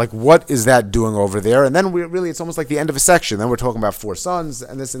Yisrael. Like, what is that doing over there? And then it's almost like the end of a section. Then we're talking about 4 sons,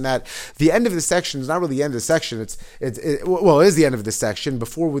 and this and that. The end of the section is not really the end of the section, it is the end of the section.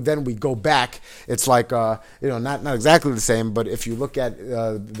 Before we go back, it's like, not exactly the same, but if you look at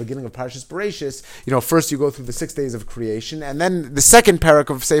the beginning of Parashas Bereshis, first you go through the 6 days of creation, and then the second parak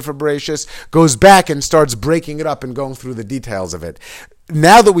of Sefer Bereshis goes back and starts breaking it up and going through the details of it.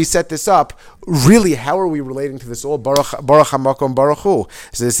 Now that we set this up, really, how are we relating to this all? Baruch HaMakom Baruch Hu.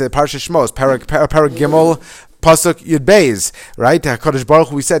 So this is Parashas Shmos, parak Gimel, Pasuk Yud Beis, right? HaKadosh Baruch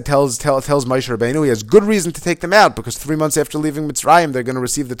Hu, we said, tells Moshe Rabbeinu, he has good reason to take them out, because 3 months after leaving Mitzrayim, they're going to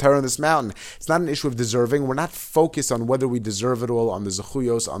receive the Torah on this mountain. It's not an issue of deserving. We're not focused on whether we deserve it all, on the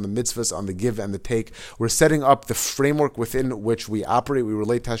zechuyos, on the mitzvahs, on the give and the take. We're setting up the framework within which we operate, we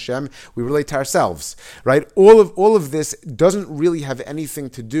relate to Hashem, we relate to ourselves, right? All of this doesn't really have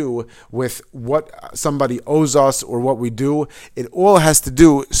anything to do with what somebody owes us or what we do. It all has to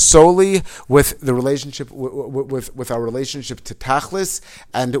do solely with the relationship with our relationship to Tachlis,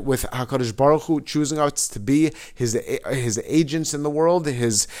 and with HaKadosh Baruch Hu choosing us to be his agents in the world,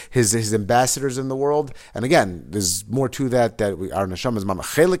 his ambassadors in the world. And again, there's more to that our neshama is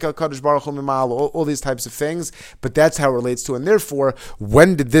mamachelik HaKadosh Baruch Hu mimal, all these types of things. But that's how it relates to. And therefore,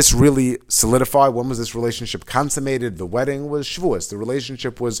 when did this really solidify? When was this relationship consummated? The wedding was Shavuos. The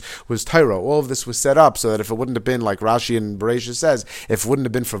relationship was Torah. All of this was set up so that if it wouldn't have been, like Rashi and Bereshit says, if it wouldn't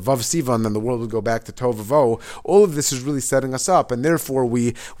have been for Vav Sivan, then the world would go back to Tov Vavo. All of this is really setting us up, and therefore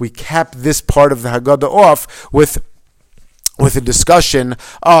we cap this part of the Haggadah off with a discussion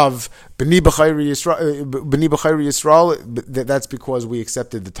of B'ni B'chayri Yisrael. That's because we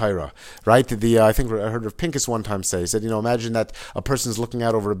accepted the Torah, right? I think I heard of Pincus one time say, he said, imagine that a person's looking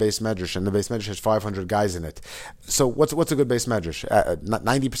out over a base medrash, and the base medrash has 500 guys in it. So what's a good base medrash?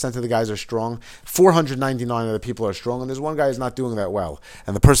 90% of the guys are strong, 499 of the people are strong, and there's one guy who's not doing that well.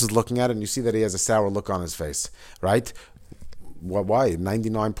 And the person's looking at it, and you see that he has a sour look on his face, right? Why?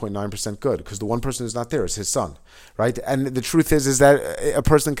 99.9% good. Because the one person who's not there is his son, right? And the truth is that a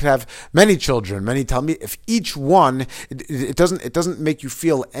person could have many children, many talmid. If each one, it doesn't make you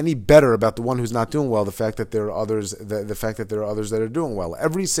feel any better about the one who's not doing well. The fact that there are others, the fact that there are others that are doing well.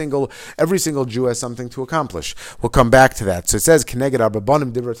 Every single Jew has something to accomplish. We'll come back to that. So it says, Keneged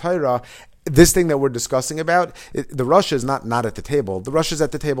Arbabanim Divrei Torah. This thing that we're discussing about, the Rosh is not at the table. The Rosh is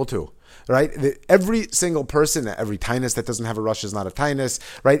at the table too, right? Every single person, every Tainus that doesn't have a Rosh is not a Tainus,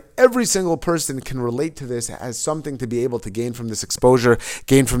 right? Every single person can relate to this as something to be able to gain from this exposure,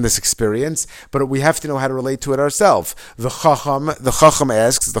 gain from this experience, but we have to know how to relate to it ourselves. The Chacham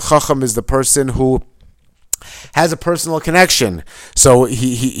asks, the Chacham is the person who has a personal connection. So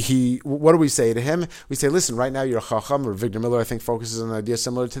he what do we say to him? We say, listen, right now you're a chacham, or Victor Miller, I think, focuses on an idea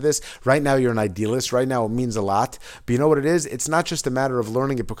similar to this. Right now you're an idealist. Right now it means a lot. But you know what it is? It's not just a matter of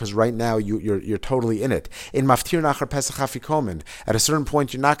learning it because right now you're totally in it. In Maftir Nachar Pesach Afikomen, at a certain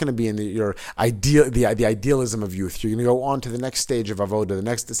point you're not going to be in the idealism of youth. You're going to go on to the next stage of avoda, the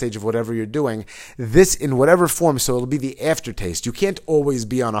next stage of whatever you're doing. This in whatever form, so it'll be the aftertaste. You can't always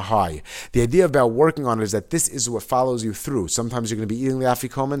be on a high. The idea about working on it is that this is what follows you through. Sometimes you're going to be eating the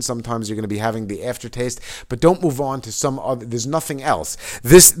afikomen, sometimes you're going to be having the aftertaste, but don't move on to some other. There's nothing else.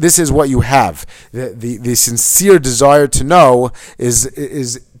 This is what you have. The sincere desire to know is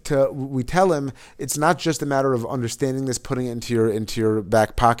we tell him it's not just a matter of understanding this, putting it into your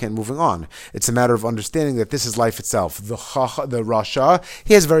back pocket and moving on. It's a matter of understanding that this is life itself. The Rasha,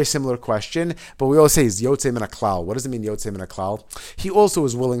 he has a very similar question, but we always say he's Yotzei min haklal. What does it mean, Yotzei min haklal? He also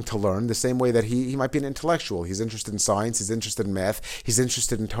is willing to learn the same way that he might be an intellectual. He's interested in science, he's interested in math, he's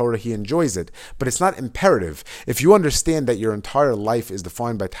interested in Torah, he enjoys it. But it's not imperative. If you understand that your entire life is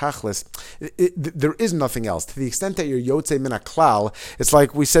defined by Tachlis, there is nothing else. To the extent that you're Yotzei min haklal, it's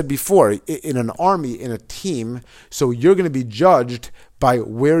like we said before, in an army, in a team, so you're going to be judged by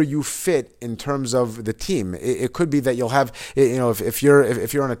where you fit in terms of the team. It could be that you'll have, if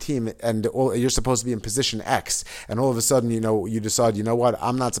you're on a team and you're supposed to be in position X, and all of a sudden, you decide, what,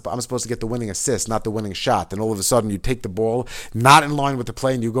 I'm supposed to get the winning assist, not the winning shot. And all of a sudden, you take the ball, not in line with the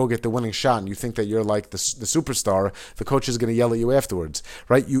play, and you go get the winning shot, and you think that you're like the superstar. The coach is going to yell at you afterwards,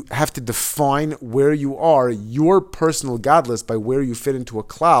 right? You have to define where you are, your personal godless, by where you fit into a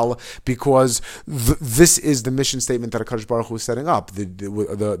klal, because this is the mission statement that HaKadosh Baruch Hu is setting up. The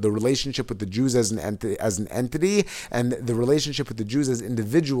the relationship with the Jews as an entity, and the relationship with the Jews as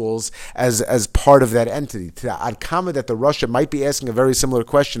individuals as part of that entity. To Adkama that the Russia might be asking a very similar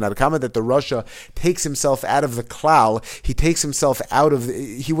question. Adkama that the Russia takes himself out of the klal, he takes himself out of.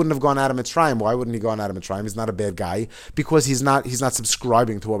 He wouldn't have gone out of Mitzrayim. Why wouldn't he go out of Mitzrayim? He's not a bad guy because he's not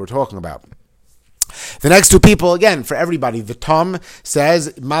subscribing to what we're talking about. The next two people, again, for everybody, the Tom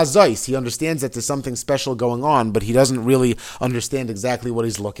says, Mazois. He understands that there's something special going on, but he doesn't really understand exactly what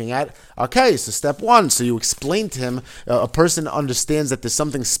he's looking at. Okay, so step one. So you explain to him, a person understands that there's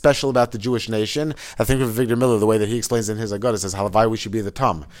something special about the Jewish nation. I think of Victor Miller, the way that he explains in his Agada, says, Halavai, we should be the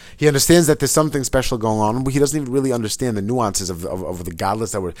Tom. He understands that there's something special going on, but he doesn't even really understand the nuances of the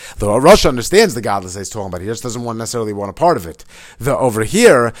godless that we're... The Russia understands the godless that he's talking about. He just doesn't necessarily want a part of it. Over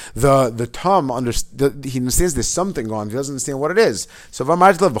here, the Tom understands. He understands there's something going on. He doesn't understand what it is. So you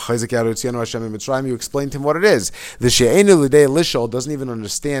explain to him what it is. The She'enu L'dei Lishol doesn't even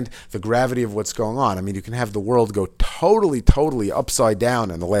understand the gravity of what's going on. I mean, you can have the world go totally upside down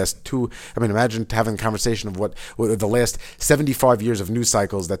in the last imagine having a conversation of what the last 75 years of news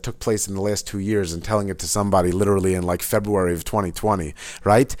cycles that took place in the last 2 years and telling it to somebody literally in like February of 2020,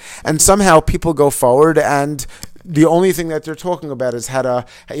 right? And somehow people go forward and the only thing that they're talking about is how to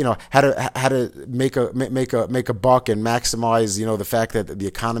make a buck and maximize, the fact that the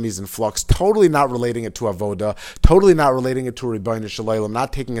economy is in flux. Totally not relating it to avoda. Totally not relating it to Rebbeinu Shalom.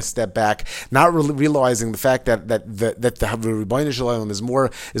 Not taking a step back. Not realizing the fact that the Rebbeinu Shalom is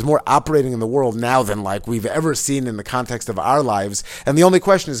more operating in the world now than like we've ever seen in the context of our lives. And the only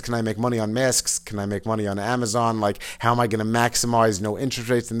question is, can I make money on masks? Can I make money on Amazon? Like, how am I going to maximize no interest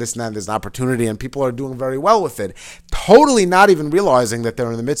rates and this and that? There's an opportunity, and people are doing very well with it. Totally not even realizing that they're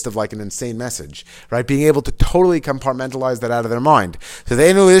in the midst of like an insane message, right? Being able to totally compartmentalize that out of their mind. So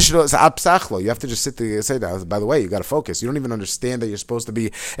you have to just sit there and say that. By the way, you got to focus. You don't even understand that you're supposed to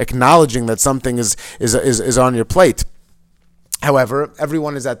be acknowledging that something is on your plate. However,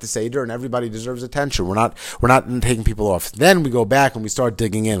 everyone is at the Seder and everybody deserves attention. We're not taking people off. Then we go back and we start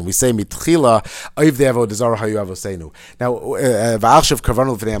digging in. We say, Mitchila, Oivdei Avodah Zarah Hayu Avoseinu. Now, V'achshav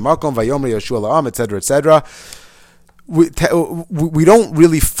Karvanu L'fnei HaMakom, Vayomer Yeshua La'am, etc., etc. We don't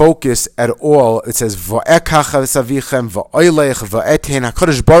really focus at all. It says va'ekach savichem va'oilech va'eten.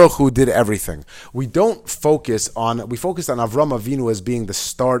 HaKadosh Baruch Hu did everything. We focus on Avram Avinu as being the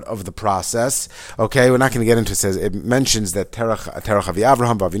start of the process. Okay, we're not going to get into it. It mentions that terach avi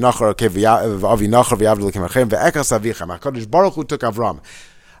Avraham va'avinachar okay va'avinachar v'yavdu l'kemachem va'ekach savichem. HaKadosh Baruch Hu took Avram.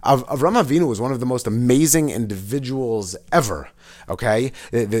 Avram Avinu was one of the most amazing individuals ever. Okay,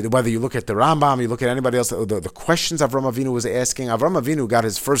 whether you look at the Rambam, you look at anybody else, the questions Avram Avinu was asking. Avram Avinu got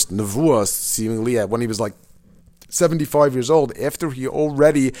his first nevuah seemingly when he was like 75 years old, after he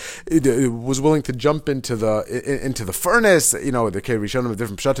already was willing to jump into the furnace. The Rishonim,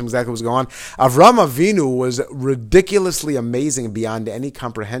 different pshatim, exactly what was going on. Avram Avinu was ridiculously amazing beyond any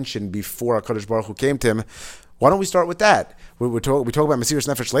comprehension before HaKadosh Baruch Hu came to him. Why don't we start with that? We talk about Mesiras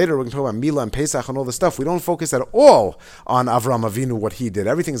Nefesh later. We're going to talk about Mila and Pesach and all this stuff. We don't focus at all on Avram Avinu, what he did.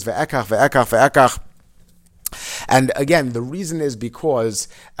 Everything is ve'ekach, ve'ekach, ve'ekach. And again, the reason is because,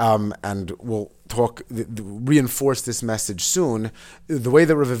 and we'll reinforce this message soon. The way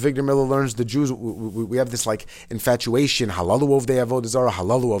that Rav Avigdor Miller learns the Jews, we have this like infatuation. Halalu Ovdei Avodah Zarah,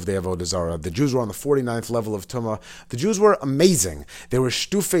 Halalu Ovdei Avodah Zarah. The Jews were on the 49th level of Tumah. The Jews were amazing. There were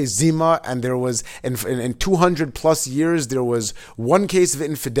Shtufei Zima, and there was in 200 plus years there was one case of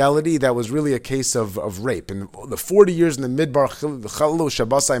infidelity that was really a case of rape. In the 40 years in the Midbar Chalalu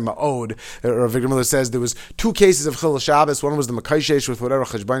Shabbosai Ma'od, Rav Avigdor Miller says there was 2 cases of Chilul Shabbos. One was the Makayshesh with whatever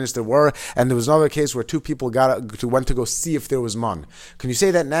cheshbonos there were, and there was another case where 2 people went to go see if there was man. Can you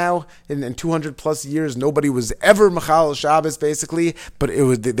say that now in 200 plus years nobody was ever Machal Shabbos basically, but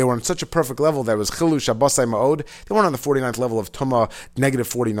they were on such a perfect level that it was Chilu Shabbosai Ma'od. They weren't on the 49th level of Tumah negative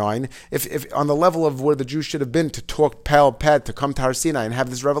 49. If on the level of where the Jews should have been to talk Pal Pet, to come to Har Sinai and have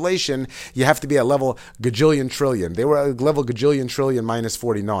this revelation, you have to be at level gajillion trillion. They were at level gajillion trillion minus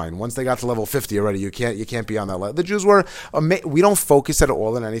 49. Once they got to level 50 already, you can't be on that level. The Jews were, we don't focus at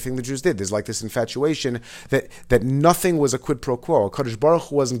all on anything the Jews did. There's like this infatuation that nothing was a quid pro quo. HaKadosh Baruch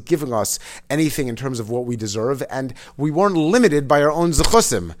Hu wasn't giving us anything in terms of what we deserve, and we weren't limited by our own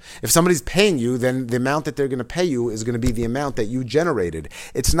zechusim. If somebody's paying you, then the amount that they're going to pay you is going to be the amount that you generated.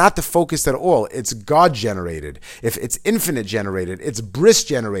 It's not the focus at all. It's God generated. If it's infinite generated, it's bris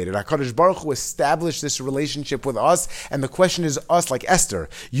generated. HaKadosh Baruch Hu established this relationship with us, and the question is us, like Esther.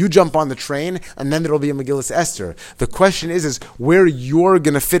 You jump on the train, and then there will be a Megillas Esther. The question is where you're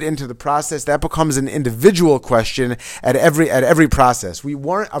going to fit into the process. That that becomes an individual question at every process.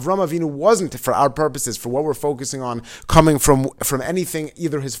 Avram Avinu wasn't, for our purposes, for what we're focusing on, coming from anything,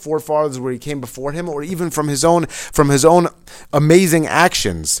 either his forefathers where he came before him, or even from his own amazing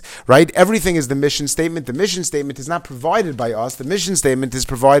actions. Right? Everything is the mission statement. The mission statement is not provided by us. The mission statement is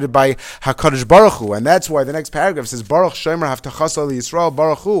provided by HaKadosh Baruch Hu, and that's why the next paragraph says Baruch Shomer Haftachas Yisrael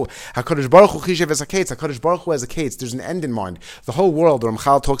Baruch Hu HaKadosh Baruch Hu Chishev Es HaKetz. HaKadosh Baruch Hu has a ketz. There's an end in mind. The whole world,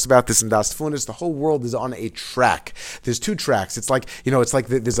 Ramchal talks about this in Das Tfunis, the whole world is on a track. There's two tracks. It's like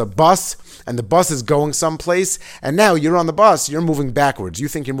there's a bus, and the bus is going someplace, and now you're on the bus, you're moving backwards. You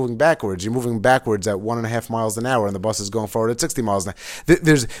think you're moving backwards. You're moving backwards at 1.5 miles an hour, and the bus is going forward at 60 miles an hour.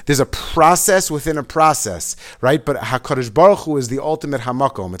 There's a process within a process, right? But HaKadosh Baruch Hu is the ultimate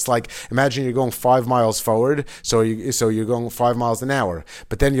hamakom. It's like, imagine you're going 5 miles forward, so you're going 5 miles an hour,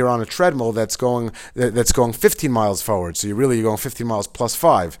 but then you're on a treadmill that's going 15 miles forward, so you're going 15 miles plus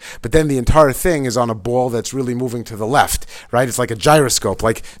 5, but then the entire thing is on a ball that's really moving to the left, right? It's like a gyroscope.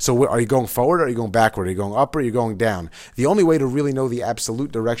 Like, so are you going forward, or are you going backward? Are you going up, or are you going down? The only way to really know the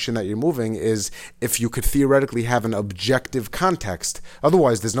absolute direction that you're moving is if you could theoretically have an objective context.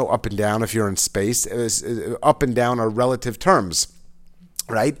 Otherwise, there's no up and down if you're in space. Up and down are relative terms.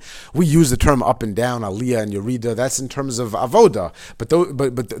 Right? We use the term up and down, aliyah and yerida. That's in terms of avoda, but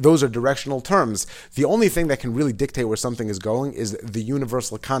those are directional terms. The only thing that can really dictate where something is going is the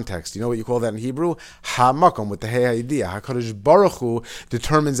universal context. You know what you call that in Hebrew? Ha-makom, with the hey idea. HaKadosh Baruch Hu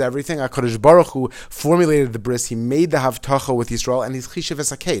determines everything. HaKadosh Baruch Hu formulated the bris. He made the havtacha with Yisrael, and he's chishev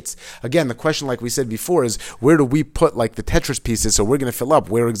es haketz. Again, the question, like we said before, is where do we put like the Tetris pieces? So we're going to fill up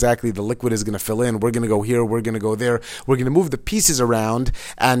where exactly the liquid is going to fill in. We're going to go here. We're going to go there. We're going to move the pieces around.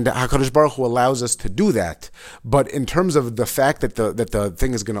 And HaKadosh Baruch Hu allows us to do that. But in terms of the fact that the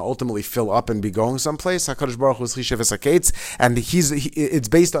thing is going to ultimately fill up and be going someplace, HaKadosh Baruch Hu is Chishev Es HaKetz, and it's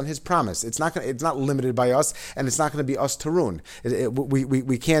based on his promise. It's not limited by us, and it's not going to be us to ruin.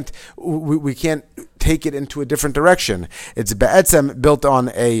 We can't take it into a different direction. It's be'etzem built on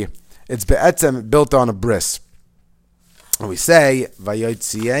a bris. And we say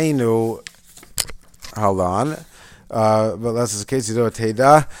Vayotzienu. Hold on. But that's the case.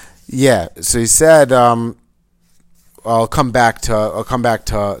 Yeah. So he said, I'll come back to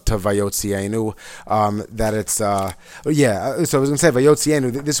Vayotzienu. That it's So I was going to say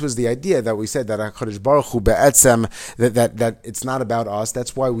Vayotzienu. This was the idea that we said that HaKadosh Baruch Hu be'etzem, that it's not about us.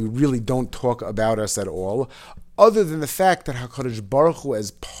 That's why we really don't talk about us at all. Other than the fact that HaKadosh Baruch Hu,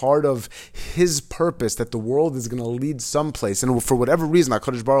 as part of his purpose, that the world is going to lead someplace, and for whatever reason,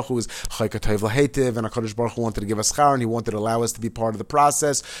 HaKadosh Baruch Hu is Chayka Tov L'Heitiv, and HaKadosh Baruch Hu wanted to give us schar, and he wanted to allow us to be part of the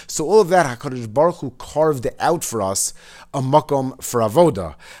process. So all of that, HaKadosh Baruch Hu carved out for us a makom for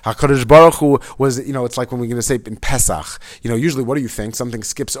avoda. HaKadosh Baruch Hu was, it's like when we're going to say in Pesach, usually what do you think? Something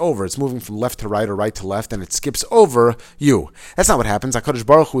skips over. It's moving from left to right or right to left, and it skips over you. That's not what happens. HaKadosh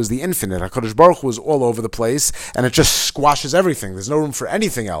Baruch Hu is the infinite. HaKadosh Baruch Hu is all over the place, and it just squashes everything. There's no room for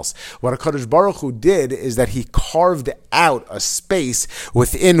anything else. What HaKadosh Baruch Hu did is that he carved out a space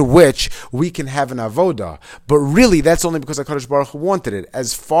within which we can have an avoda. But really, that's only because HaKadosh Baruch Hu wanted it.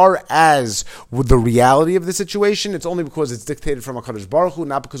 As far as with the reality of the situation, it's only because it's dictated from HaKadosh Baruch Hu,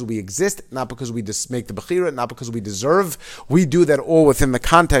 not because we exist, not because we make the Bechira, not because we deserve. We do that all within the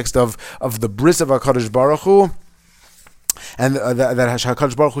context of the bris of HaKadosh Baruch Hu. And that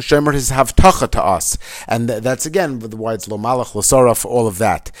HaKadosh Baruch Hu shemer his havtacha to us, and that's again why it's lo malach lo saraf, all of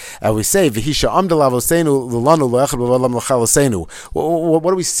that. We say v'hisha amda lavosenu l'lanu lo'echad b'volam l'chalosenu.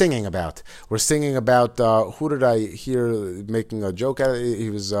 What are we singing about? We're singing about who did I hear making a joke at? He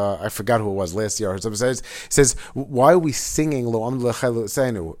was I forgot who it was last year. He says, why are we singing lo amda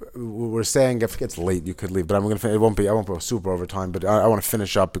l'chalosenu? We're saying, if it gets late, you could leave, but I won't go super over time. But I want to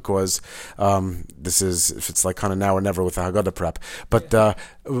finish up because this is, if it's like kind of now or never with the Haggadah prep, but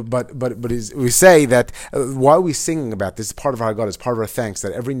we say that why are we singing about this? Part of our Haggadah is part of our thanks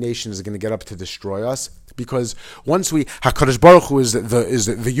that every nation is going to get up to destroy us. Because once HaKadosh Baruch Hu is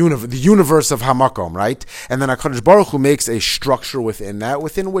the universe of Hamakom, right? And then HaKadosh Baruch Hu makes a structure within that,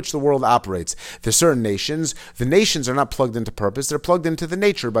 within which the world operates. There's certain nations. The nations are not plugged into purpose. They're plugged into the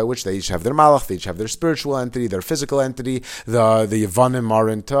nature by which they each have their malach, they each have their spiritual entity, their physical entity. The Yavanim are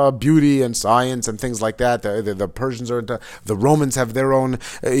into beauty and science and things like that. The Persians are into, the Romans have their own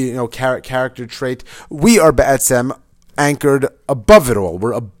character trait. We are be'etzem anchored above it all.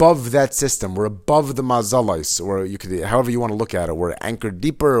 We're above that system. We're above the mazalos, or you could, however you want to look at it. We're anchored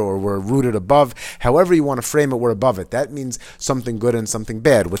deeper, or we're rooted above. However you want to frame it, we're above it. That means something good and something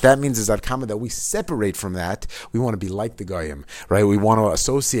bad. What that means is that that we separate from that. We want to be like the Goyim, right? We want to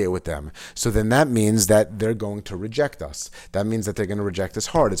associate with them. So then that means that they're going to reject us. That means that they're going to reject us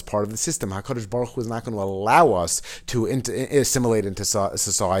hard. It's part of the system. HaKadosh Baruch Hu is not going to allow us to assimilate into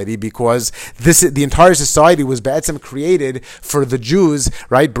society, because the entire society was be'etzem created for the Jews,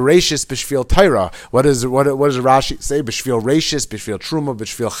 right? Bereshis b'shvil Torah. What does Rashi say? B'shvil Reshis, b'shvil Truma,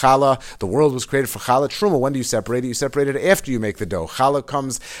 b'shvil Chala. The world was created for Chala. Truma, when do you separate it? You separate it after you make the dough. Chala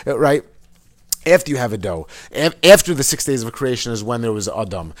comes, right? After you have a dough, after the 6 days of creation is when there was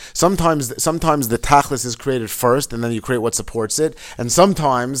Adam. Sometimes the tachlis is created first, and then you create what supports it. And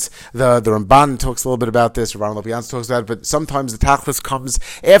sometimes the Ramban talks a little bit about this. Rabban Lopian talks about it. But sometimes the tachlis comes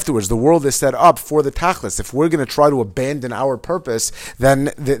afterwards. The world is set up for the tachlis. If we're going to try to abandon our purpose, then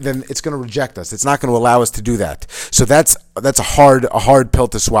it's going to reject us. It's not going to allow us to do that. So that's a hard pill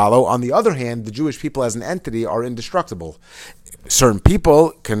to swallow. On the other hand, the Jewish people as an entity are indestructible. Certain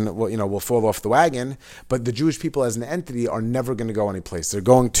people will fall off the wagon, but the Jewish people as an entity are never going to go anyplace. They're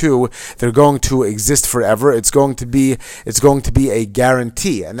going to exist forever. It's going to be a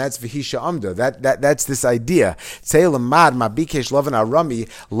guarantee, and that's V'hisha Amda. That's this idea. Tzeilamad Mabikesh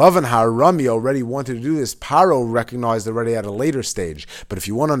Lavan Harami already wanted to do this. Paro recognized already at a later stage. But if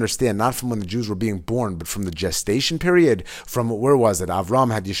you want to understand, not from when the Jews were being born, but from the gestation period, from where was it?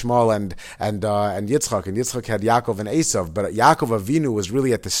 Avram had Yishmael and Yitzchak, and Yitzchak had Yaakov and Esav, but Yaakov Avinu was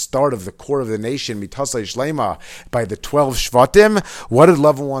really at the start of the core of the nation, Mitasai Shlema, by the 12 Shvatim. What did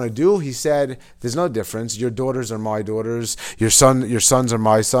Lavan want to do? He said, there's no difference. Your daughters are my daughters. Your sons are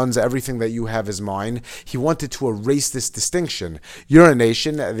my sons. Everything that you have is mine. He wanted to erase this distinction. You're a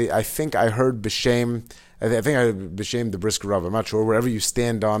nation. I think I heard B'Shem, B'Shem the Brisker Rav, I'm not sure, wherever you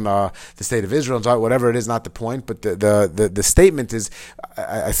stand on the state of Israel, whatever it is, not the point, but the statement is,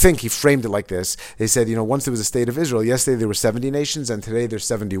 I think he framed it like this. They said, once there was a state of Israel, yesterday there were 70 nations, and today there's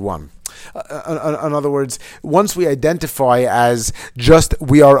 71. In other words, once we identify as just,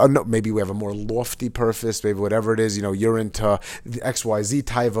 maybe we have a more lofty purpose, maybe whatever it is, you're into the XYZ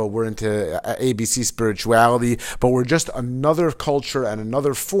taiva, we're into ABC spirituality, but we're just another culture and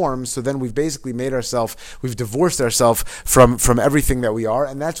another form, so then we've basically we've divorced ourselves from everything that we are,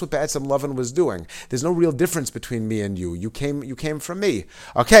 and that's what Be'etzem Lavan was doing. There's no real difference between me and you. You came from me.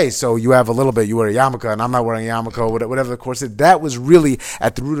 Okay, so you have a little bit, you wear a yarmulke, and I'm not wearing a yarmulke, whatever the course is. That was really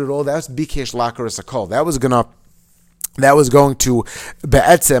at the root of it all. That was Bikesh Lakaris Akol. That was going to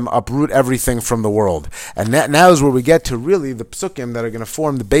be'etzem uproot everything from the world. And that now is where we get to really the psukim that are going to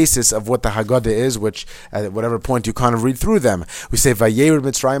form the basis of what the Haggadah is, which at whatever point you kind of read through them. We say, Vayeir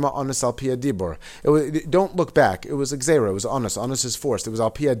Mitzrayim Anas al Pia Dibur. Don't look back. It was Xera. It was Anas. Anas is forced. It was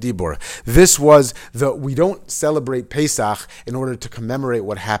al Pia Dibur. This was we don't celebrate Pesach in order to commemorate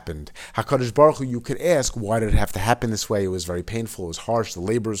what happened. HaKadosh Baruch Hu, you could ask, why did it have to happen this way? It was very painful. It was harsh. The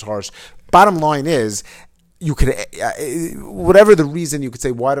labor was harsh. Bottom line is, you could, whatever the reason, you could say,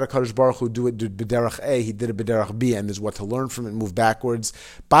 why did HaKadosh Baruch Hu do it b'derech A, he did it b'derech B, and there's what to learn from it, move backwards.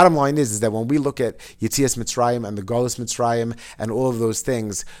 Bottom line is that when we look at Yetzias Mitzrayim and the Galus Mitzrayim and all of those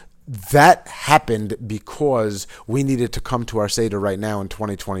things, that happened because we needed to come to our Seder right now in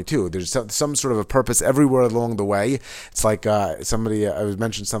 2022. There's some sort of a purpose everywhere along the way. It's like I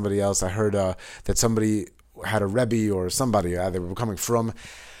mentioned somebody else, I heard that somebody had a Rebbe or somebody they were coming from,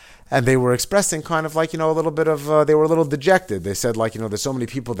 and they were expressing kind of like, a little bit of, they were a little dejected. They said like, there's so many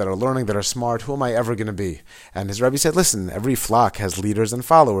people that are learning, that are smart, who am I ever going to be? And his Rebbe said, listen, every flock has leaders and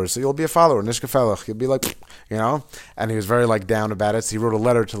followers, so you'll be a follower, nishkafelach, you'll be like, and he was very like down about it. So he wrote a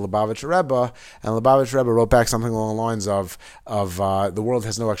letter to Lubavitch Rebbe, and Lubavitch Rebbe wrote back something along the lines of the world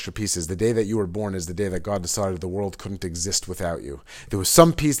has no extra pieces. The day that you were born is the day that God decided the world couldn't exist without you. There was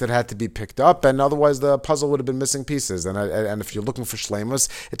some piece that had to be picked up, and otherwise the puzzle would have been missing pieces. And if you're looking for shleimus,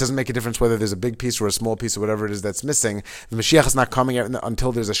 it doesn't make a difference whether there's a big piece or a small piece or whatever it is that's missing. The Mashiach is not coming out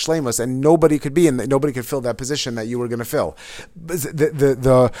until there's a shleimus, and nobody could fill that position that you were going to fill.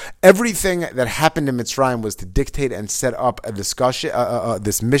 The everything that happened in Mitzrayim was to dictate and set up a discussion,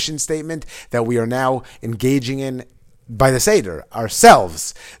 this mission statement that we are now engaging in by the Seder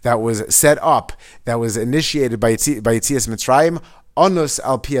ourselves. That was set up, that was initiated by Yetzias Mitzrayim. Anus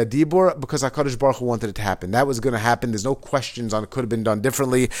al Pia Dibur, because HaKadosh Baruch Hu wanted it to happen. That was going to happen. There's no questions on it. Could have been done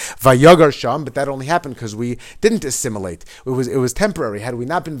differently. Vayagar Sham, but that only happened because we didn't assimilate. It was temporary. Had we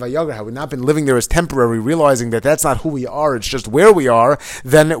not been Vayagar, had we not been living there as temporary, realizing that that's not who we are, it's just where we are,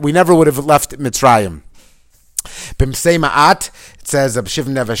 then we never would have left Mitzrayim. Bimsei ma'at, it says Shiv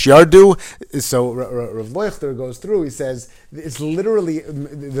Nevesh Yardu. So Rav Leuchter goes through. He says it's literally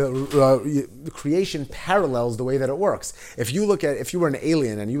the creation parallels the way that it works. If you were an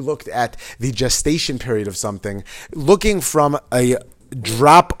alien and you looked at the gestation period of something, looking from a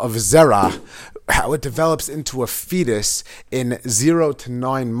drop of zera, how it develops into a fetus in 0 to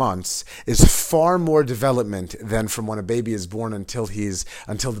 9 months is far more development than from when a baby is born until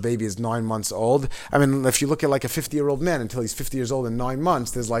the baby is 9 months old. I mean, if you look at like a 50-year-old man until he's 50 years old in 9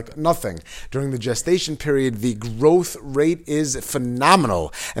 months, there's like nothing. During the gestation period, the growth rate is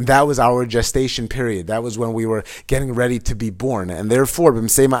phenomenal, and that was our gestation period. That was when we were getting ready to be born, and therefore,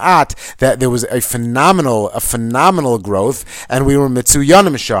 b'msei ma'at, that there was a phenomenal growth, and we were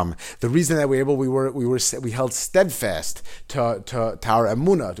mitzuyanim sham. The reason that we held steadfast to our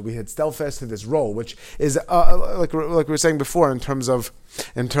emunah. We had steadfast to this role, which is like we were saying before, in terms of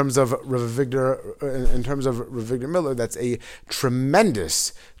Rav Avigdor Miller, that's a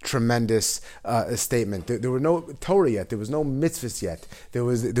tremendous statement. There were no Torah yet. There was no mitzvahs yet. There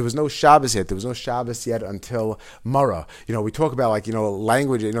was no Shabbos yet. There was no Shabbos yet until Mara. We talk about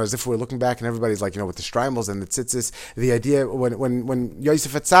language. As if we're looking back and everybody's with the Streimels and the Tzitzis. The idea when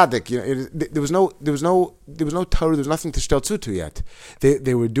Yosef Atzadik, there was no Torah. There was nothing to shtel to yet.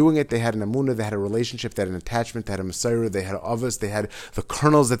 They were doing it. They had an emunah. They had a relationship. They had an attachment. They had a Messiah. They had avos. They had the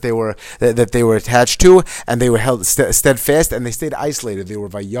kernels that they were attached to, and they were held steadfast, and they stayed isolated. They were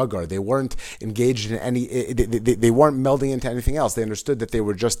vayagar. They weren't engaged in any. They weren't melding into anything else. They understood that they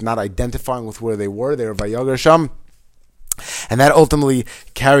were just not identifying with where they were. They were vayagar sham. And that ultimately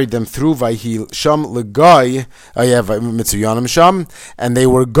carried them through Vayhi Sham Legai, Mitzuyanim Sham, and they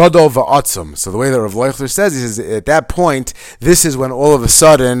were Gadol Va'atzum. So the way that Rav Leuchter says is, at that point, this is when all of a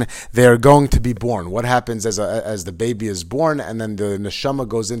sudden they are going to be born. What happens as the baby is born, and then the neshama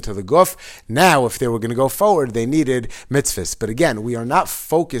goes into the guf? Now, if they were going to go forward, they needed mitzvahs. But again, we are not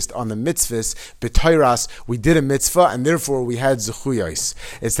focused on the mitzvahs. B'tayras, we did a mitzvah, and therefore we had zechuyos.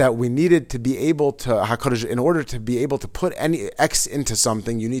 It's that we needed to be able to HaKadosh, in order to be able to put any X into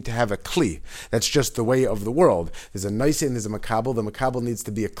something, you need to have a kli. That's just the way of the world. There's a nice and there's a makabel. The makabel needs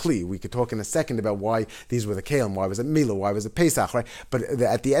to be a kli. We could talk in a second about why these were the kelim, why was it Mila, why was it Pesach, right? But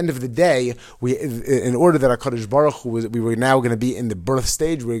at the end of the day, in order that HaKadosh Baruch Hu we were now going to be in the birth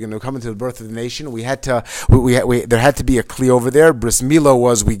stage, we were going to come into the birth of the nation, there had to be a kli over there. Bris Mila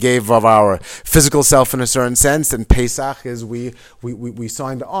was we gave of our physical self in a certain sense, and Pesach is we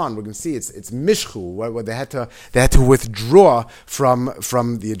signed on. We're going to see it's mishchu, where they had to withdraw from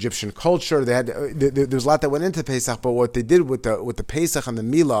the Egyptian culture. There's a lot that went into Pesach, but what they did with the Pesach and the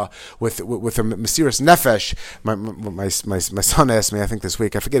Mila, with the Mesiras Nefesh, my son asked me, I think this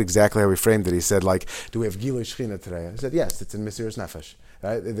week, I forget exactly how he framed it. He said, do we have Gilui Shechina today? I said, yes, it's in Mesiras Nefesh.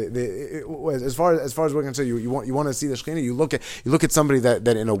 Right? As far as we're concerned, you want to see the Shekhinah. You look at somebody that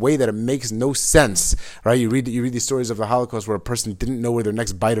in a way that it makes no sense, right? You read these stories of the Holocaust where a person didn't know where their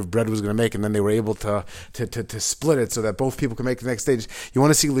next bite of bread was going to make, and then they were able to split it so that both people can make the next stage. You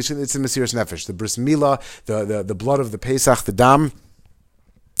want to see it's in Mesiras Nefesh, the Bris Mila, the blood of the Pesach, the Dam.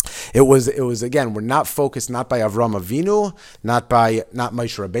 It was again, we're not focused, not by Avram Avinu, not Moshe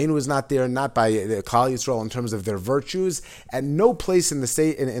Rabbeinu is not there, not by the Klal Yisrael in terms of their virtues. At no place in the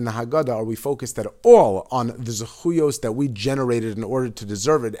Haggadah are we focused at all on the zechuyos that we generated in order to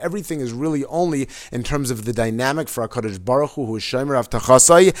deserve it. Everything is really only in terms of the dynamic for HaKadosh Baruch Hu, who is Shomer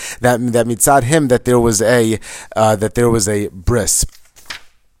Avtachasai, that mitzad him that there was a bris.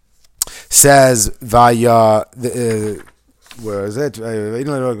 Says Vaya. Where is it?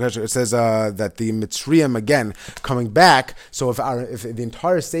 It says that the Mitzrayim, again, coming back, so if the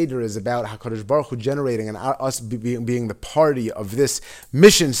entire Seder is about HaKadosh Baruch Hu generating and us being the party of this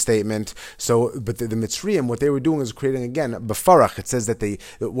mission statement, but the Mitzrayim, what they were doing is creating, again, Befarach. It says that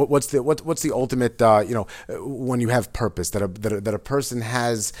what's the ultimate, when you have purpose, that a person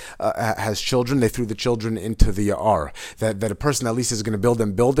has children, they threw the children into the Ya'ar. That a person at least is going to build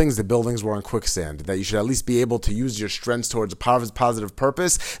them buildings, the buildings were on quicksand. That you should at least be able to use your strengths towards a positive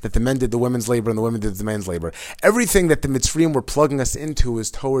purpose, that the men did the women's labor and the women did the men's labor. Everything that the Mitzrayim were plugging us into is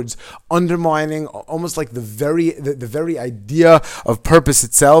towards undermining almost like the very idea of purpose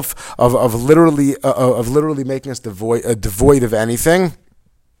itself, of literally making us devoid of anything.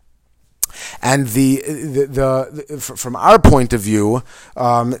 And from our point of view,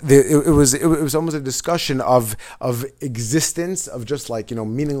 it was almost a discussion of existence, of just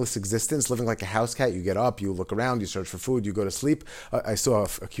meaningless existence, living like a house cat. You get up, you look around, you search for food, you go to sleep. I saw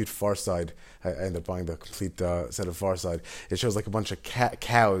a cute Far Side. I ended up buying the complete set of Far Side. It shows a bunch of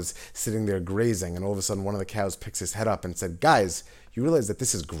cows sitting there grazing, and all of a sudden one of the cows picks his head up and said, "Guys, you realize that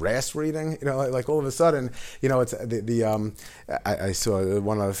this is grass we're eating. Like all of a sudden, it's I saw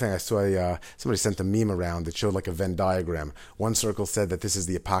one other thing. I saw somebody sent a meme around that showed like a Venn diagram. One circle said that this is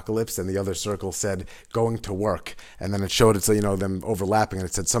the apocalypse, and the other circle said going to work, and then it showed them overlapping, and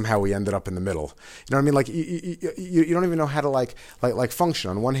it said somehow we ended up in the middle. You know what I mean? Like you don't even know how to like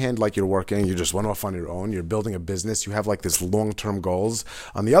function. On one hand, like you're working, you just went off on your own, you're building a business, you have like this long-term goals.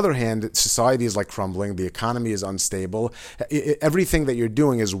 On the other hand, society is like crumbling, the economy is unstable. Everything that you're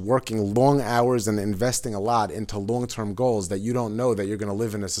doing is working long hours and investing a lot into long-term goals that you don't know that you're going to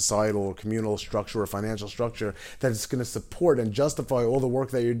live in a societal or communal structure or financial structure that is going to support and justify all the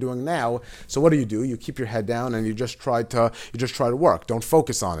work that you're doing now. So what do? You keep your head down and you just try to work. Don't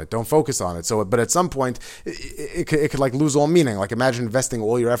focus on it. So, but at some point, it could like lose all meaning. Like imagine investing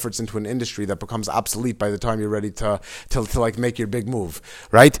all your efforts into an industry that becomes obsolete by the time you're ready to like make your big move,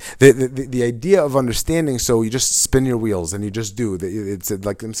 right? The idea of understanding, so you just spin your wheels and you just do. It's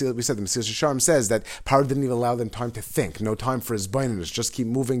like we said, the Mesilas Yesharim says that power didn't even allow them time to think, no time for his bindiness. Just keep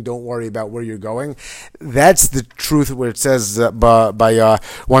moving, don't worry about where you're going. That's the truth where it says by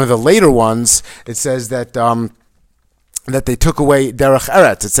one of the later ones, it says that that they took away derech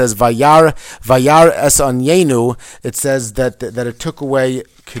eretz. It says vayar es anyenu. It says that it took away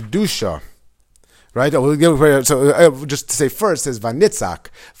kedusha. Right? So just to say first, it says vanitzak.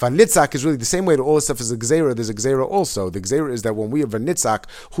 Vanitzak is really the same way that all this stuff is a gzeira. There's a gzeira also. The gzeira is that when we are vanitzak,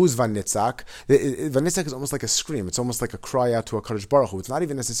 who's vanitzak? Vanitzak is almost like a scream. It's almost like a cry out to a Kadosh Baruch Hu. It's not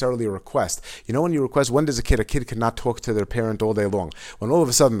even necessarily a request. When you request, when does a kid cannot talk to their parent all day long? When all of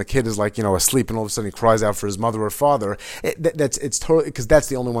a sudden the kid is like, asleep, and all of a sudden he cries out for his mother or father, it's totally, because that's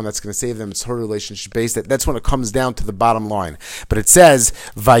the only one that's going to save them. It's totally relationship based. That's when it comes down to the bottom line. But it says,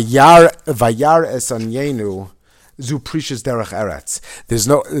 vayar Sanyenu zu precious derech eretz.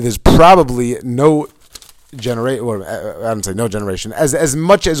 There's probably no generation, or I don't say no generation, as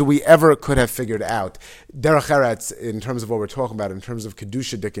much as we ever could have figured out derech eretz in terms of what we're talking about, in terms of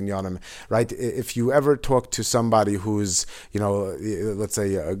kedusha dik inyanim, right? If you ever talk to somebody who's, let's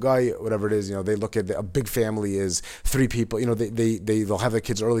say a guy, whatever it is, they look at a big family is 3 people, they'll have their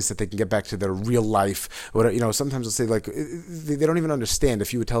kids early so that they can get back to their real life. Whatever, sometimes they'll say like they don't even understand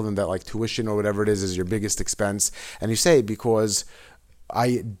if you would tell them that like tuition or whatever it is your biggest expense, and you say, because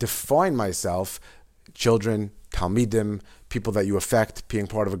I define myself, children, talmidim, people that you affect, being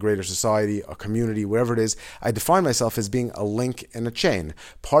part of a greater society, a community, wherever it is, I define myself as being a link in a chain.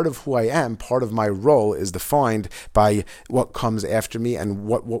 Part of who I am, part of my role is defined by what comes after me and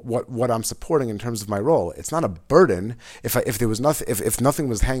what I'm supporting in terms of my role. It's not a burden. If there was nothing, if nothing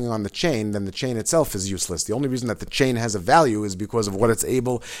was hanging on the chain, then the chain itself is useless. The only reason that the chain has a value is because of what it's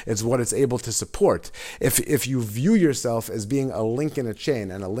able to support. If you view yourself as being a link in a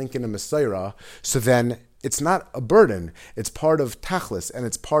chain and a link in a Messiah, so then it's not a burden. It's part of tachlis and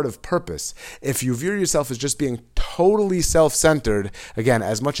it's part of purpose. If you view yourself as just being totally self-centered, again,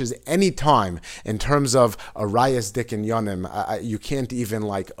 as much as any time in terms of arayas dik and yonim, you can't even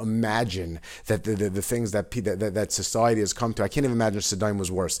like imagine that the things that society has come to. I can't even imagine Sodom was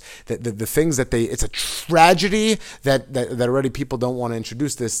worse. The things that it's a tragedy that already people don't want to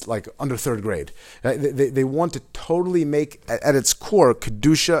introduce this like under 3rd grade. They want to totally make at its core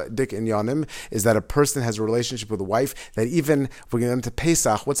kedusha dik and yonim is that a person has a relationship with a wife that even, we're going into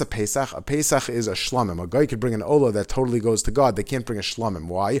Pesach. What's a Pesach? A Pesach is a shlamim. A guy could bring an olah that totally goes to God. They can't bring a shlamim.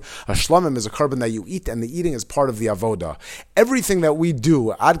 Why? A shlamim is a carbon that you eat, and the eating is part of the avoda. Everything that we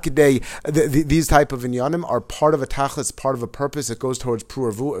do, ad kedei, these type of inyanim are part of a tachlis, part of a purpose. It goes towards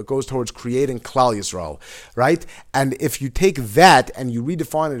pru'avu. It goes towards creating Klal Yisrael, right? And if you take that and you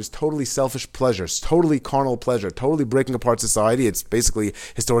redefine it as totally selfish pleasure, totally carnal pleasure, totally breaking apart society, it's basically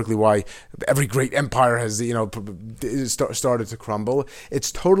historically why every great empire has started to crumble.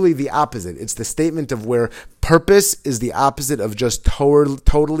 It's totally the opposite. It's the statement of where purpose is the opposite of just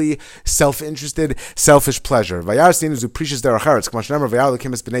totally self-interested, selfish pleasure. And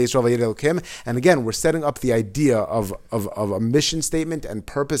again, we're setting up the idea of a mission statement and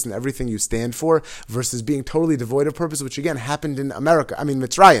purpose and everything you stand for versus being totally devoid of purpose, which again happened in America. I mean,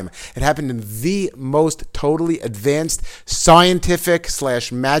 Mitzrayim. It happened in the most totally advanced, scientific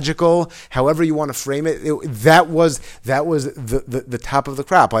 / magical, however you want to frame it. That was the top of the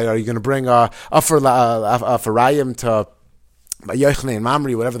crop. Are you going to bring Afarayim to Yochanan and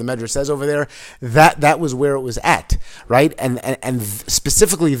Mamre, whatever the Medrash says over there, that was where it was at, right? And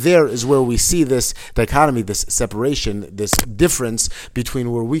specifically there is where we see this dichotomy, this separation, this difference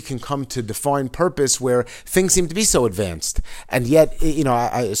between where we can come to define purpose, where things seem to be so advanced, and yet,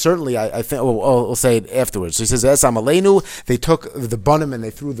 I think we'll say it afterwards. So he says, "Esam Aleinu." They took the banim and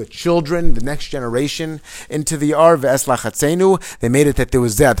they threw the children, the next generation, into the ar. Ve'es lachatzenu. They made it that there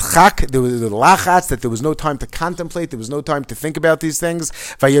was zedchak, there was the lachatz, that there was no time to contemplate, there was no time to think about these things.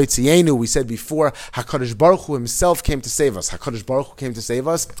 Vayotzienu, we said before, HaKadosh Baruch Hu himself came to save us. HaKadosh Baruch Hu came to save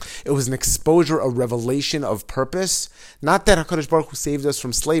us. It was an exposure, a revelation of purpose. Not that HaKadosh Baruch Hu saved us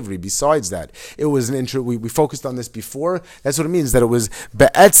from slavery. Besides that, it was an we focused on this before. That's what it means, that it was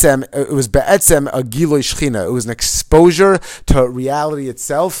be'etzem a giloi shchina. It was an exposure to reality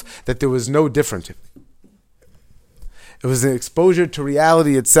itself, that there was no different. It was an exposure to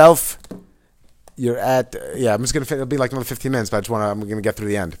reality itself. You're at, I'm just going to, it'll be like another 15 minutes, but I'm going to get through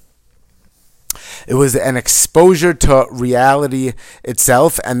the end. It was an exposure to reality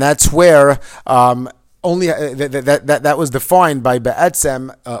itself, and that's where only that was defined by be'etzem,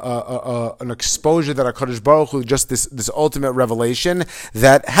 an exposure that HaKadosh Baruch Hu, just this ultimate revelation,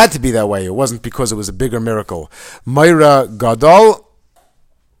 that had to be that way. It wasn't because it was a bigger miracle. Meira Gadol,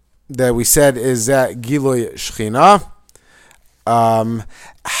 that we said is Giloi Shechina.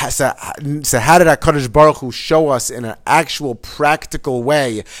 So how did HaKadosh Baruch Hu show us in an actual practical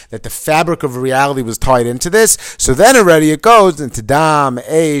way that the fabric of reality was tied into this? So then already it goes into Dam,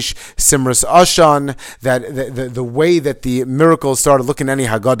 Eish, Simras Ashan, that the way that the miracles started. Look in any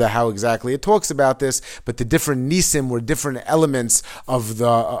Haggadah how exactly it talks about this, but the different Nisim were different elements of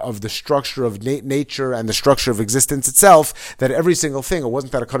the structure of nature and the structure of existence itself, that every single thing, it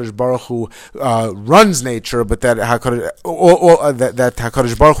wasn't that HaKadosh Baruch Hu runs nature, but that HaKadosh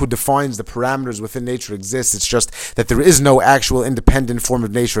Baruch Hu defines the parameters within nature exists. It's just that there is no actual independent form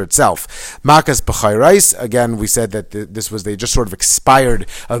of nature itself. Makas B'chayrais, again, we said that they just sort of expired.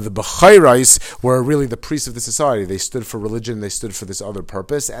 The B'chayrais were really the priests of the society. They stood for religion, they stood for this other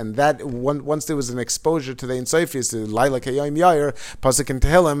purpose, and that once there was an exposure to the Ein Sofius, to Laila Kayayim Yair, Pasuk in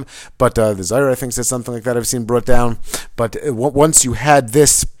Tehillim, but the Zohar, I think, says something like that, I've seen brought down. But once you had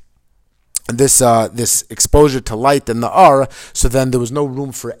this exposure to light and the ar, so then there was no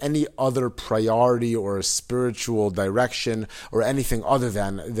room for any other priority or spiritual direction or anything other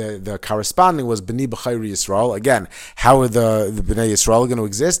than the corresponding was B'nai B'chayri Yisrael. Again, how are the B'nai Yisrael going to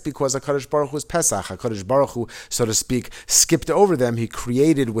exist? Because HaKadosh Baruch Hu is Pesach. HaKadosh Baruch Hu, so to speak, skipped over them. He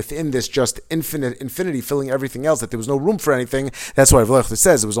created within this just infinity, filling everything else, that there was no room for anything. That's why Avlech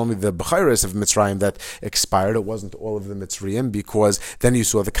says it was only the B'chayris of Mitzrayim that expired. It wasn't all of the Mitzrayim, because then you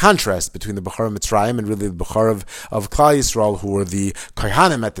saw the contrast between the B'char of Mitzrayim and really the B'char of Klal Yisrael, who were the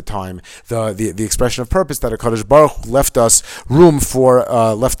Kohanim at the time. The expression of purpose that HaKadosh Baruch Hu left us room for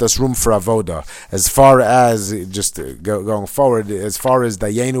avoda. As far as going forward, as far as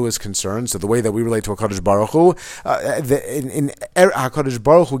Dayenu is concerned, so the way that we relate to HaKadosh Baruch Hu, HaKadosh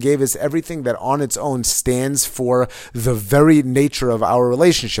Baruch Hu gave us everything that on its own stands for the very nature of our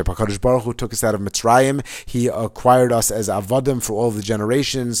relationship. HaKadosh Baruch Hu took us out of Mitzrayim. He acquired us as avodim for all of the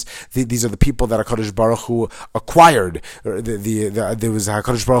generations. These are the people that HaKadosh Baruch Hu acquired. There was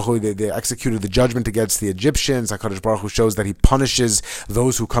HaKadosh Baruch Hu, they executed the judgment against the Egyptians. HaKadosh Baruch Hu shows that he punishes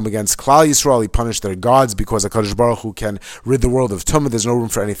those who come against Klal Yisrael. He punished their gods, because HaKadosh Baruch Hu can rid the world of Tumah. There's no room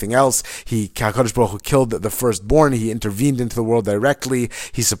for anything else. HaKadosh Baruch Hu killed the firstborn. He intervened into the world directly.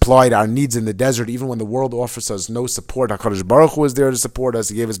 He supplied our needs in the desert. Even when the world offers us no support, HaKadosh Baruch Hu is there to support us.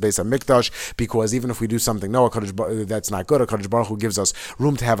 He gave us Beis HaMikdash, because even if we do something that's not good, HaKadosh Baruch Hu gives us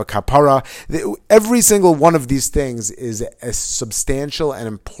room to have a kapara. Every single one of these things is substantial and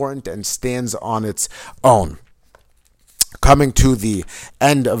important and stands on its own. Coming to the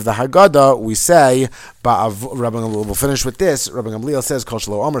end of the Haggadah, we say, we'll finish with this. Rabbi Gamliel says,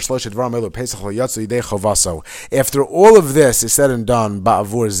 after all of this is said and done,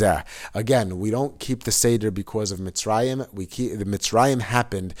 again, we don't keep the Seder because of Mitzrayim. The Mitzrayim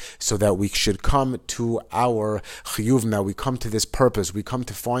happened so that we should come to our chiyuv. Now we come to this purpose. We come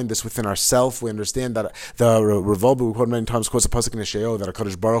to find this within ourselves. We understand that the Revolba, we quote many times, quotes a pasuk in Yeshayahu, that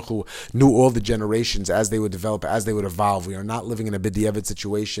HaKadosh Baruch Hu knew all the generations as they would develop, as they would evolve. We are not living in a b'diavad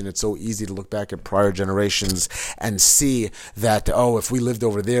situation. It's so easy to look back at prior generations generations and see that, if we lived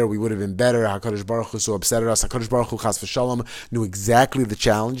over there, we would have been better. HaKadosh Baruch Hu so upset at us. HaKadosh Baruch Hu, Chas v'Shalom, knew exactly the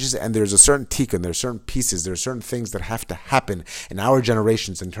challenges, and there's a certain tikkun, there's certain pieces, there are certain things that have to happen in our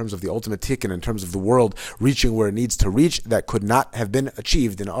generations in terms of the ultimate tikkun, in terms of the world reaching where it needs to reach, that could not have been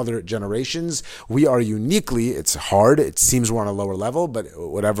achieved in other generations. We are uniquely, it's hard, it seems we're on a lower level, but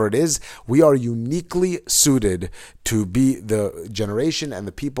whatever it is, we are uniquely suited to be the generation and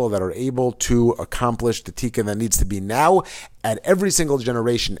the people that are able to accomplish the tikkun that needs to be now. At every single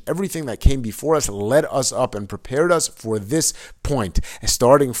generation, everything that came before us led us up and prepared us for this point,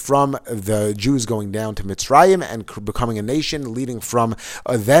 starting from the Jews going down to Mitzrayim and becoming a nation, leading from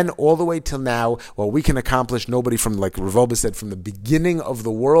then all the way till now. What we can accomplish, nobody from, like Rav Wolbe said, from the beginning of the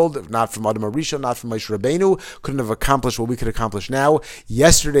world, not from Adam HaRishon, not from Moshe Rabbeinu, couldn't have accomplished what we could accomplish now.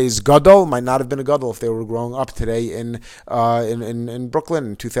 Yesterday's Gadol might not have been a Gadol if they were growing up today in Brooklyn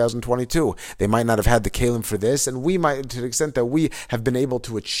in 2022. They might not have had the Kalim for this, and we might, to the extent that we have been able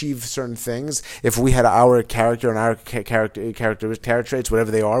to achieve certain things, if we had our character and our character traits, whatever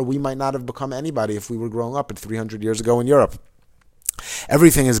they are, we might not have become anybody if we were growing up 300 years ago in Europe.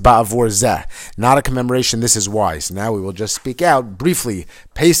 Everything is ba'avor zeh, not a commemoration. This is why. So now we will just speak out briefly.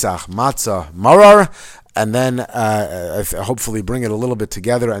 Pesach, matzah, marar, and then hopefully bring it a little bit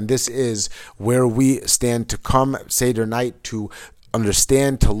together. And this is where we stand to come Seder night to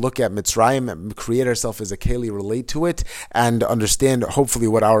understand, to look at Mitzrayim, create ourselves as a keli, relate to it, and understand hopefully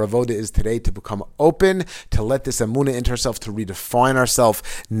what our avoda is today, to become open, to let this emunah into ourselves, to redefine ourselves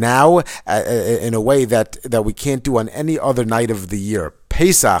now in a way that we can't do on any other night of the year.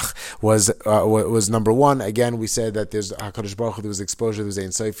 Pesach was number one. Again, we said that there's HaKadosh Baruch Hu, there was exposure, there was Ein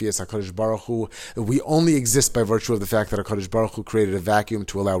Sofius. HaKadosh Baruch Hu, we only exist by virtue of the fact that HaKadosh Baruch Hu created a vacuum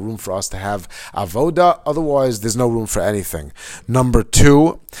to allow room for us to have avoda. Otherwise, there's no room for anything. Number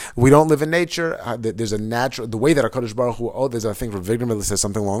two, we don't live in nature. There's a natural, the way that HaKadosh Baruch Hu, there's a thing from Victor Miller says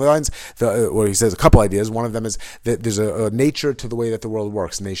something along the lines, where he says a couple ideas. One of them is that there's a nature to the way that the world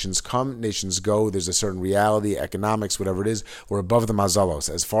works. Nations come, nations go. There's a certain reality, economics, whatever it is. We're above the mazal.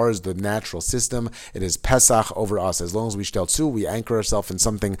 As far as the natural system, it is Pesach over us. As long as we shteltzu, we anchor ourselves in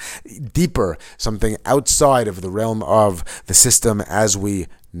something deeper, something outside of the realm of the system as we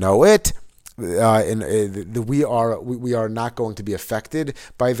know it. We are not going to be affected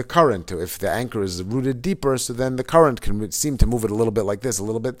by the current. If the anchor is rooted deeper, so then the current can seem to move it a little bit like this, a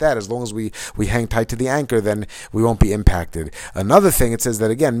little bit that. As long as we hang tight to the anchor, then we won't be impacted. Another thing, it says that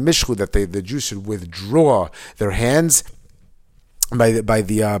again, Mishchu, that the Jews should withdraw their hands by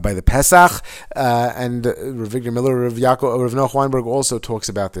the Pesach, and Rav Victor Miller, Rav Noach Weinberg also talks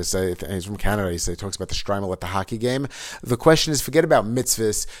about this. He's from Canada. He talks about the Strimal at the hockey game. The question is, forget about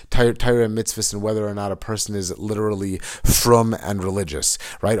mitzvahs, Torah and mitzvahs, and whether or not a person is literally from and religious,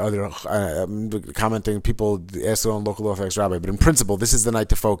 right? Are there commenting people ask their own local Orthodox rabbi, but in principle, this is the night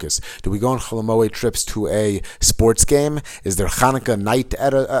to focus. Do we go on Cholamoe trips to a sports game? Is there Hanukkah night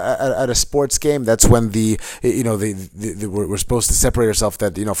at a sports game? That's when we're supposed to separate ourselves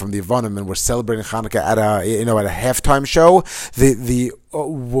from the Avanim, and we're celebrating Hanukkah at a halftime show.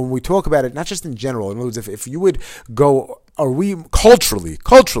 When we talk about it, not just in general, in other words, if you would go, are we culturally,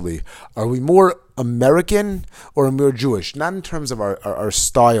 are we more American or more Jewish? Not in terms of our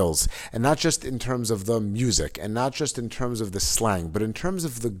styles, and not just in terms of the music, and not just in terms of the slang, but in terms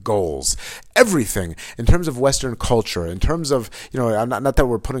of the goals. Everything, in terms of Western culture, in terms of, not that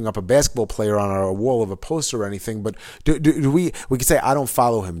we're putting up a basketball player on our wall of a poster or anything, but do we could say, I don't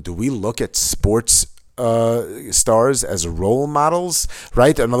follow him. Do we look at sports stars as role models,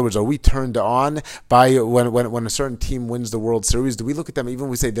 right? In other words, are we turned on by when a certain team wins the World Series? Do we look at them, even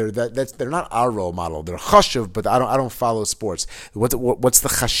when we say they're not our role model? They're chashiv, but I don't follow sports. What's the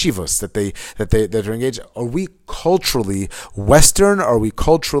chashivos that they're engaged? Are we culturally Western? Are we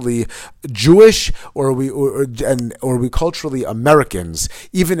culturally Jewish? Or are we culturally Americans?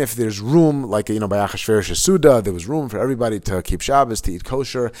 Even if there's room, like by Achashverosh Suda, there was room for everybody to keep Shabbos, to eat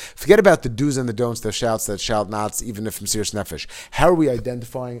kosher. Forget about the do's and the don'ts, the shouts that shalt nots, even if Mesiras Nefesh. How are we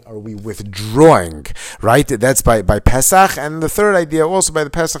identifying? Are we withdrawing? Right? That's by Pesach. And the third idea also by the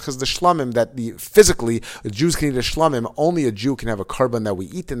Pesach is the shlamim, that physically the Jews can eat a shlamim. Only a Jew can have a korban that we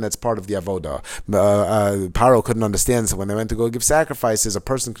eat, and that's part of the avoda. Paro couldn't understand, so when they went to go give sacrifices, a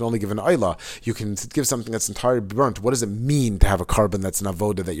person can only give an oila. You can give something that's entirely burnt. What does it mean to have a korban that's an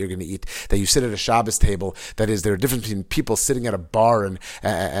avoda that you're going to eat? That you sit at a Shabbos table. That is, there are difference between people sitting at a bar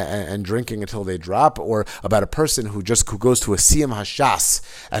and drinking until they drop, drop, or about a person who goes to a Siyam Hashas,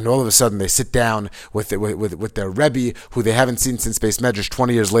 and all of a sudden they sit down with their Rebbe, who they haven't seen since Beis Medrash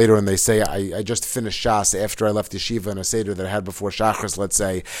 20 years later, and they say, I just finished Shas after I left Yeshiva in a Seder that I had before Shachris, let's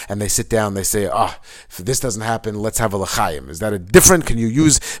say, and they sit down, they say, if this doesn't happen, let's have a L'chaim. Is that a different? Can you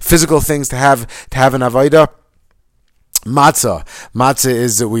use physical things to have an Avodah? Matzah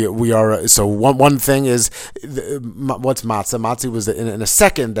is we are, so one thing is, what's matzah? Matzah was in a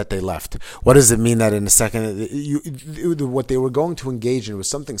second that they left. What does it mean that in a second? What they were going to engage in was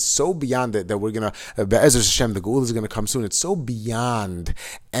something so beyond it that we're going to, Be'ezer Hashem, the Geula is going to come soon. It's so beyond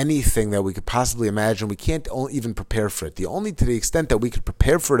anything that we could possibly imagine. We can't even prepare for it. To the extent that we could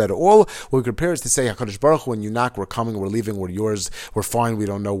prepare for it at all, what we could prepare is to say, HaKadosh Baruch Hu, when you knock, we're coming, we're leaving, we're yours, we're fine, we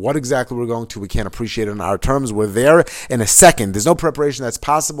don't know what exactly we're going to, we can't appreciate it on our terms, we're there in a second. There's no preparation that's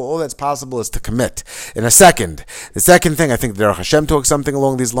possible. All that's possible is to commit in a second. The second thing, I think Derech Hashem talks something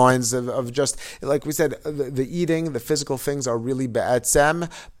along these lines of just, like we said, the eating, the physical things are really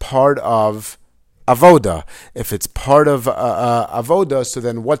be'etzem, part of avoda. If it's part of avoda, so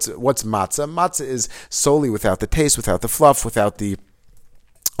then what's matzah? Matzah is solely without the taste, without the fluff, without the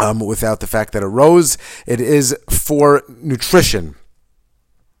fact that it rose. It is for nutrition.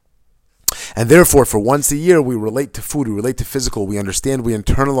 And therefore, for once a year, we relate to food, we relate to physical, we understand, we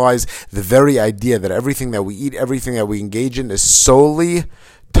internalize the very idea that everything that we eat, everything that we engage in is solely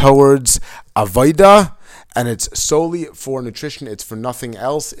towards avodah, and it's solely for nutrition, it's for nothing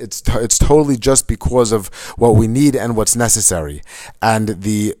else, it's totally just because of what we need and what's necessary. And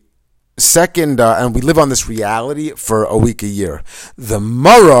the second, and we live on this reality for a week a year. The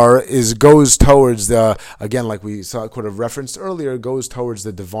marar goes towards the, again, like we could have referenced earlier, goes towards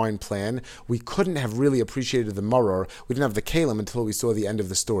the divine plan. We couldn't have really appreciated the marar. We didn't have the kalim until we saw the end of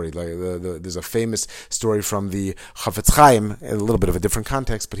the story. Like there's a famous story from the Chafetz Chaim, in a little bit of a different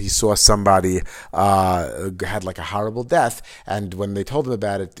context, but he saw somebody had like a horrible death, and when they told him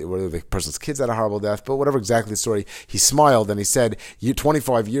about it, whether the person's kids had a horrible death, but whatever exactly the story, he smiled and he said,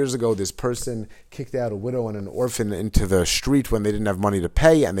 25 years ago, this person kicked out a widow and an orphan into the street when they didn't have money to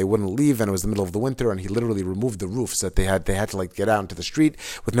pay, and they wouldn't leave, and it was the middle of the winter, and he literally removed the roof so that they had to like get out into the street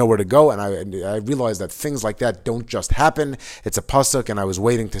with nowhere to go. And I realized that things like that don't just happen. It's a pasuk, and I was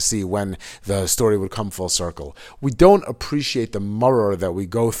waiting to see when the story would come full circle. We don't appreciate the maror that we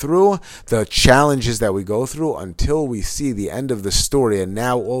go through, the challenges that we go through, until we see the end of the story, and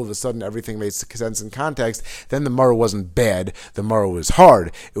now all of a sudden everything makes sense in context. Then the maror wasn't bad, the maror was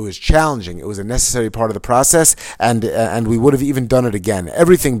hard, it was challenging, it was a necessary part of the process, and we would have even done it again.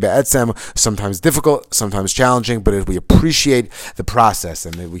 Everything be'etzem, sometimes difficult, sometimes challenging, but if we appreciate the process.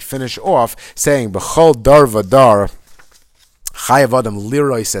 And then we finish off saying, B'chol dar vadar, Chayav Adam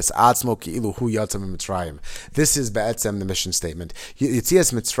Leroy says Atzmo Ki'ilu Hu Yatzam Mitzrayim. This is Be'etzem, the mission statement.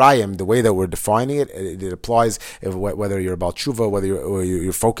 Yitzias Mitzrayim, the way that we're defining it, it applies whether you're about tshuva, whether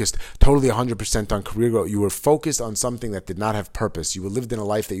you're focused totally 100% on career growth. You were focused on something that did not have purpose. You lived in a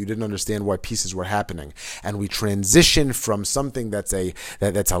life that you didn't understand why pieces were happening. And we transition from something that's a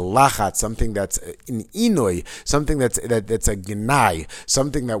lachat, something that's an inoi, something that's a gnai,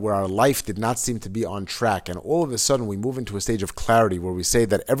 something that where our life did not seem to be on track. And all of a sudden we move into a stage of clarity where we say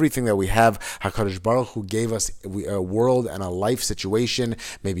that everything that we have, HaKadosh Baruch Hu gave us a world and a life situation,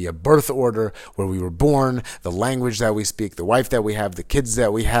 maybe a birth order where we were born, the language that we speak, the wife that we have, the kids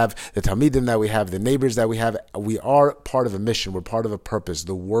that we have, the Talmidim that we have, the neighbors that we have. We are part of a mission. We're part of a purpose.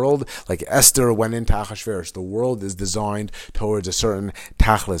 The world, like Esther went into Achashverosh, the world is designed towards a certain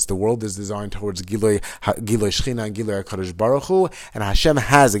tachlis. The world is designed towards Giloi Shechina and Giloi HaKadosh Baruch Hu. And Hashem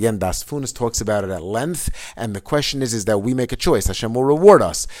has, again, Das Funas talks about it at length. And the question is that we make a choice. Hashem will reward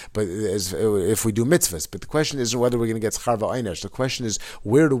us, but if we do mitzvahs. But the question isn't whether we're going to get schar v'aynesh. The question is,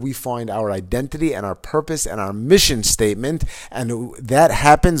 where do we find our identity and our purpose and our mission statement? And that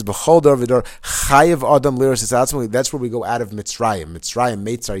happens b'chol dar v'dar chayav adam liras esatzmo. That's where we go out of Mitzrayim. Mitzrayim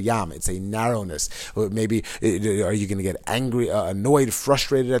meitzar yam. It's a narrowness. Maybe are you going to get angry, annoyed,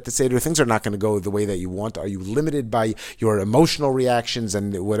 frustrated at the Seder? Things are not going to go the way that you want. Are you limited by your emotional reactions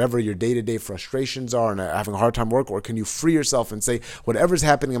and whatever your day-to-day frustrations are and having a hard time work, or can you free yourself and say, whatever's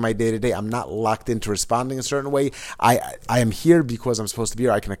happening in my day-to-day, I'm not locked into responding a certain way. I am here because I'm supposed to be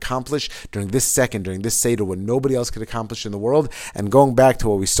here. I can accomplish during this second, during this Seder, what nobody else could accomplish in the world. And going back to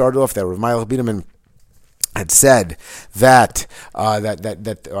what we started off, that Rav Malach Biderman had said that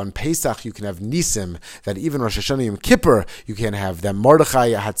that on Pesach you can have Nisim, that even Rosh Hashanah Yom Kippur you can have them.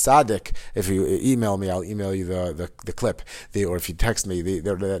 Mordechai HaTzadik, if you email me, I'll email you the clip, or if you text me,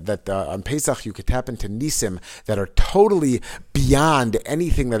 that on Pesach you could tap into Nisim that are totally beyond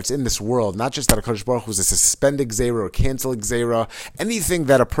anything that's in this world, not just that HaKadosh Baruch Hu is a suspended Gzeira or cancel Gzeira, anything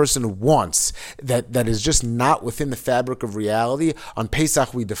that a person wants that is just not within the fabric of reality. On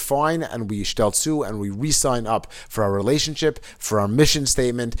Pesach we define and we shtelzu and we sign up for our relationship, for our mission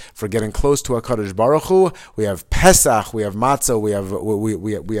statement, for getting close to HaKadosh Baruch Hu. We have Pesach, we have Matzah, we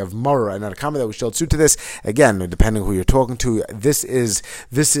have Maror, and a comment that we shall to this. Again, depending who you're talking to, this is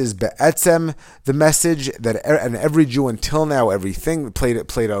be'etzem the message that and every Jew until now, everything played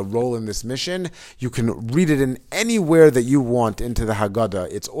a role in this mission. You can read it in anywhere that you want into the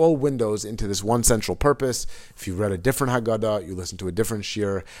Haggadah. It's all windows into this one central purpose. If you read a different Haggadah, you listen to a different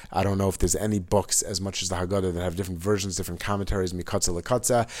shir. I don't know if there's any books as much as the Haggadah that have different versions, different commentaries, mikatza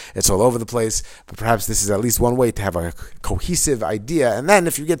lekatza. It's all over the place, but perhaps this is at least one way to have a cohesive idea. And then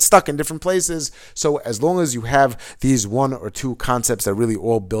if you get stuck in different places, so as long as you have these one or two concepts that really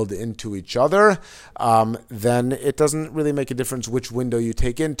all build into each other, then it doesn't really make a difference which window you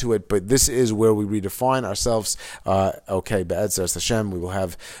take into it. But this is where we redefine ourselves. Okay, be'ezer Hashem, we will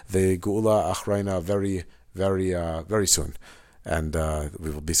have the Geula Achreina very, very, very soon. And we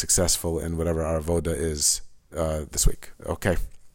will be successful in whatever our avoda is this week. Okay.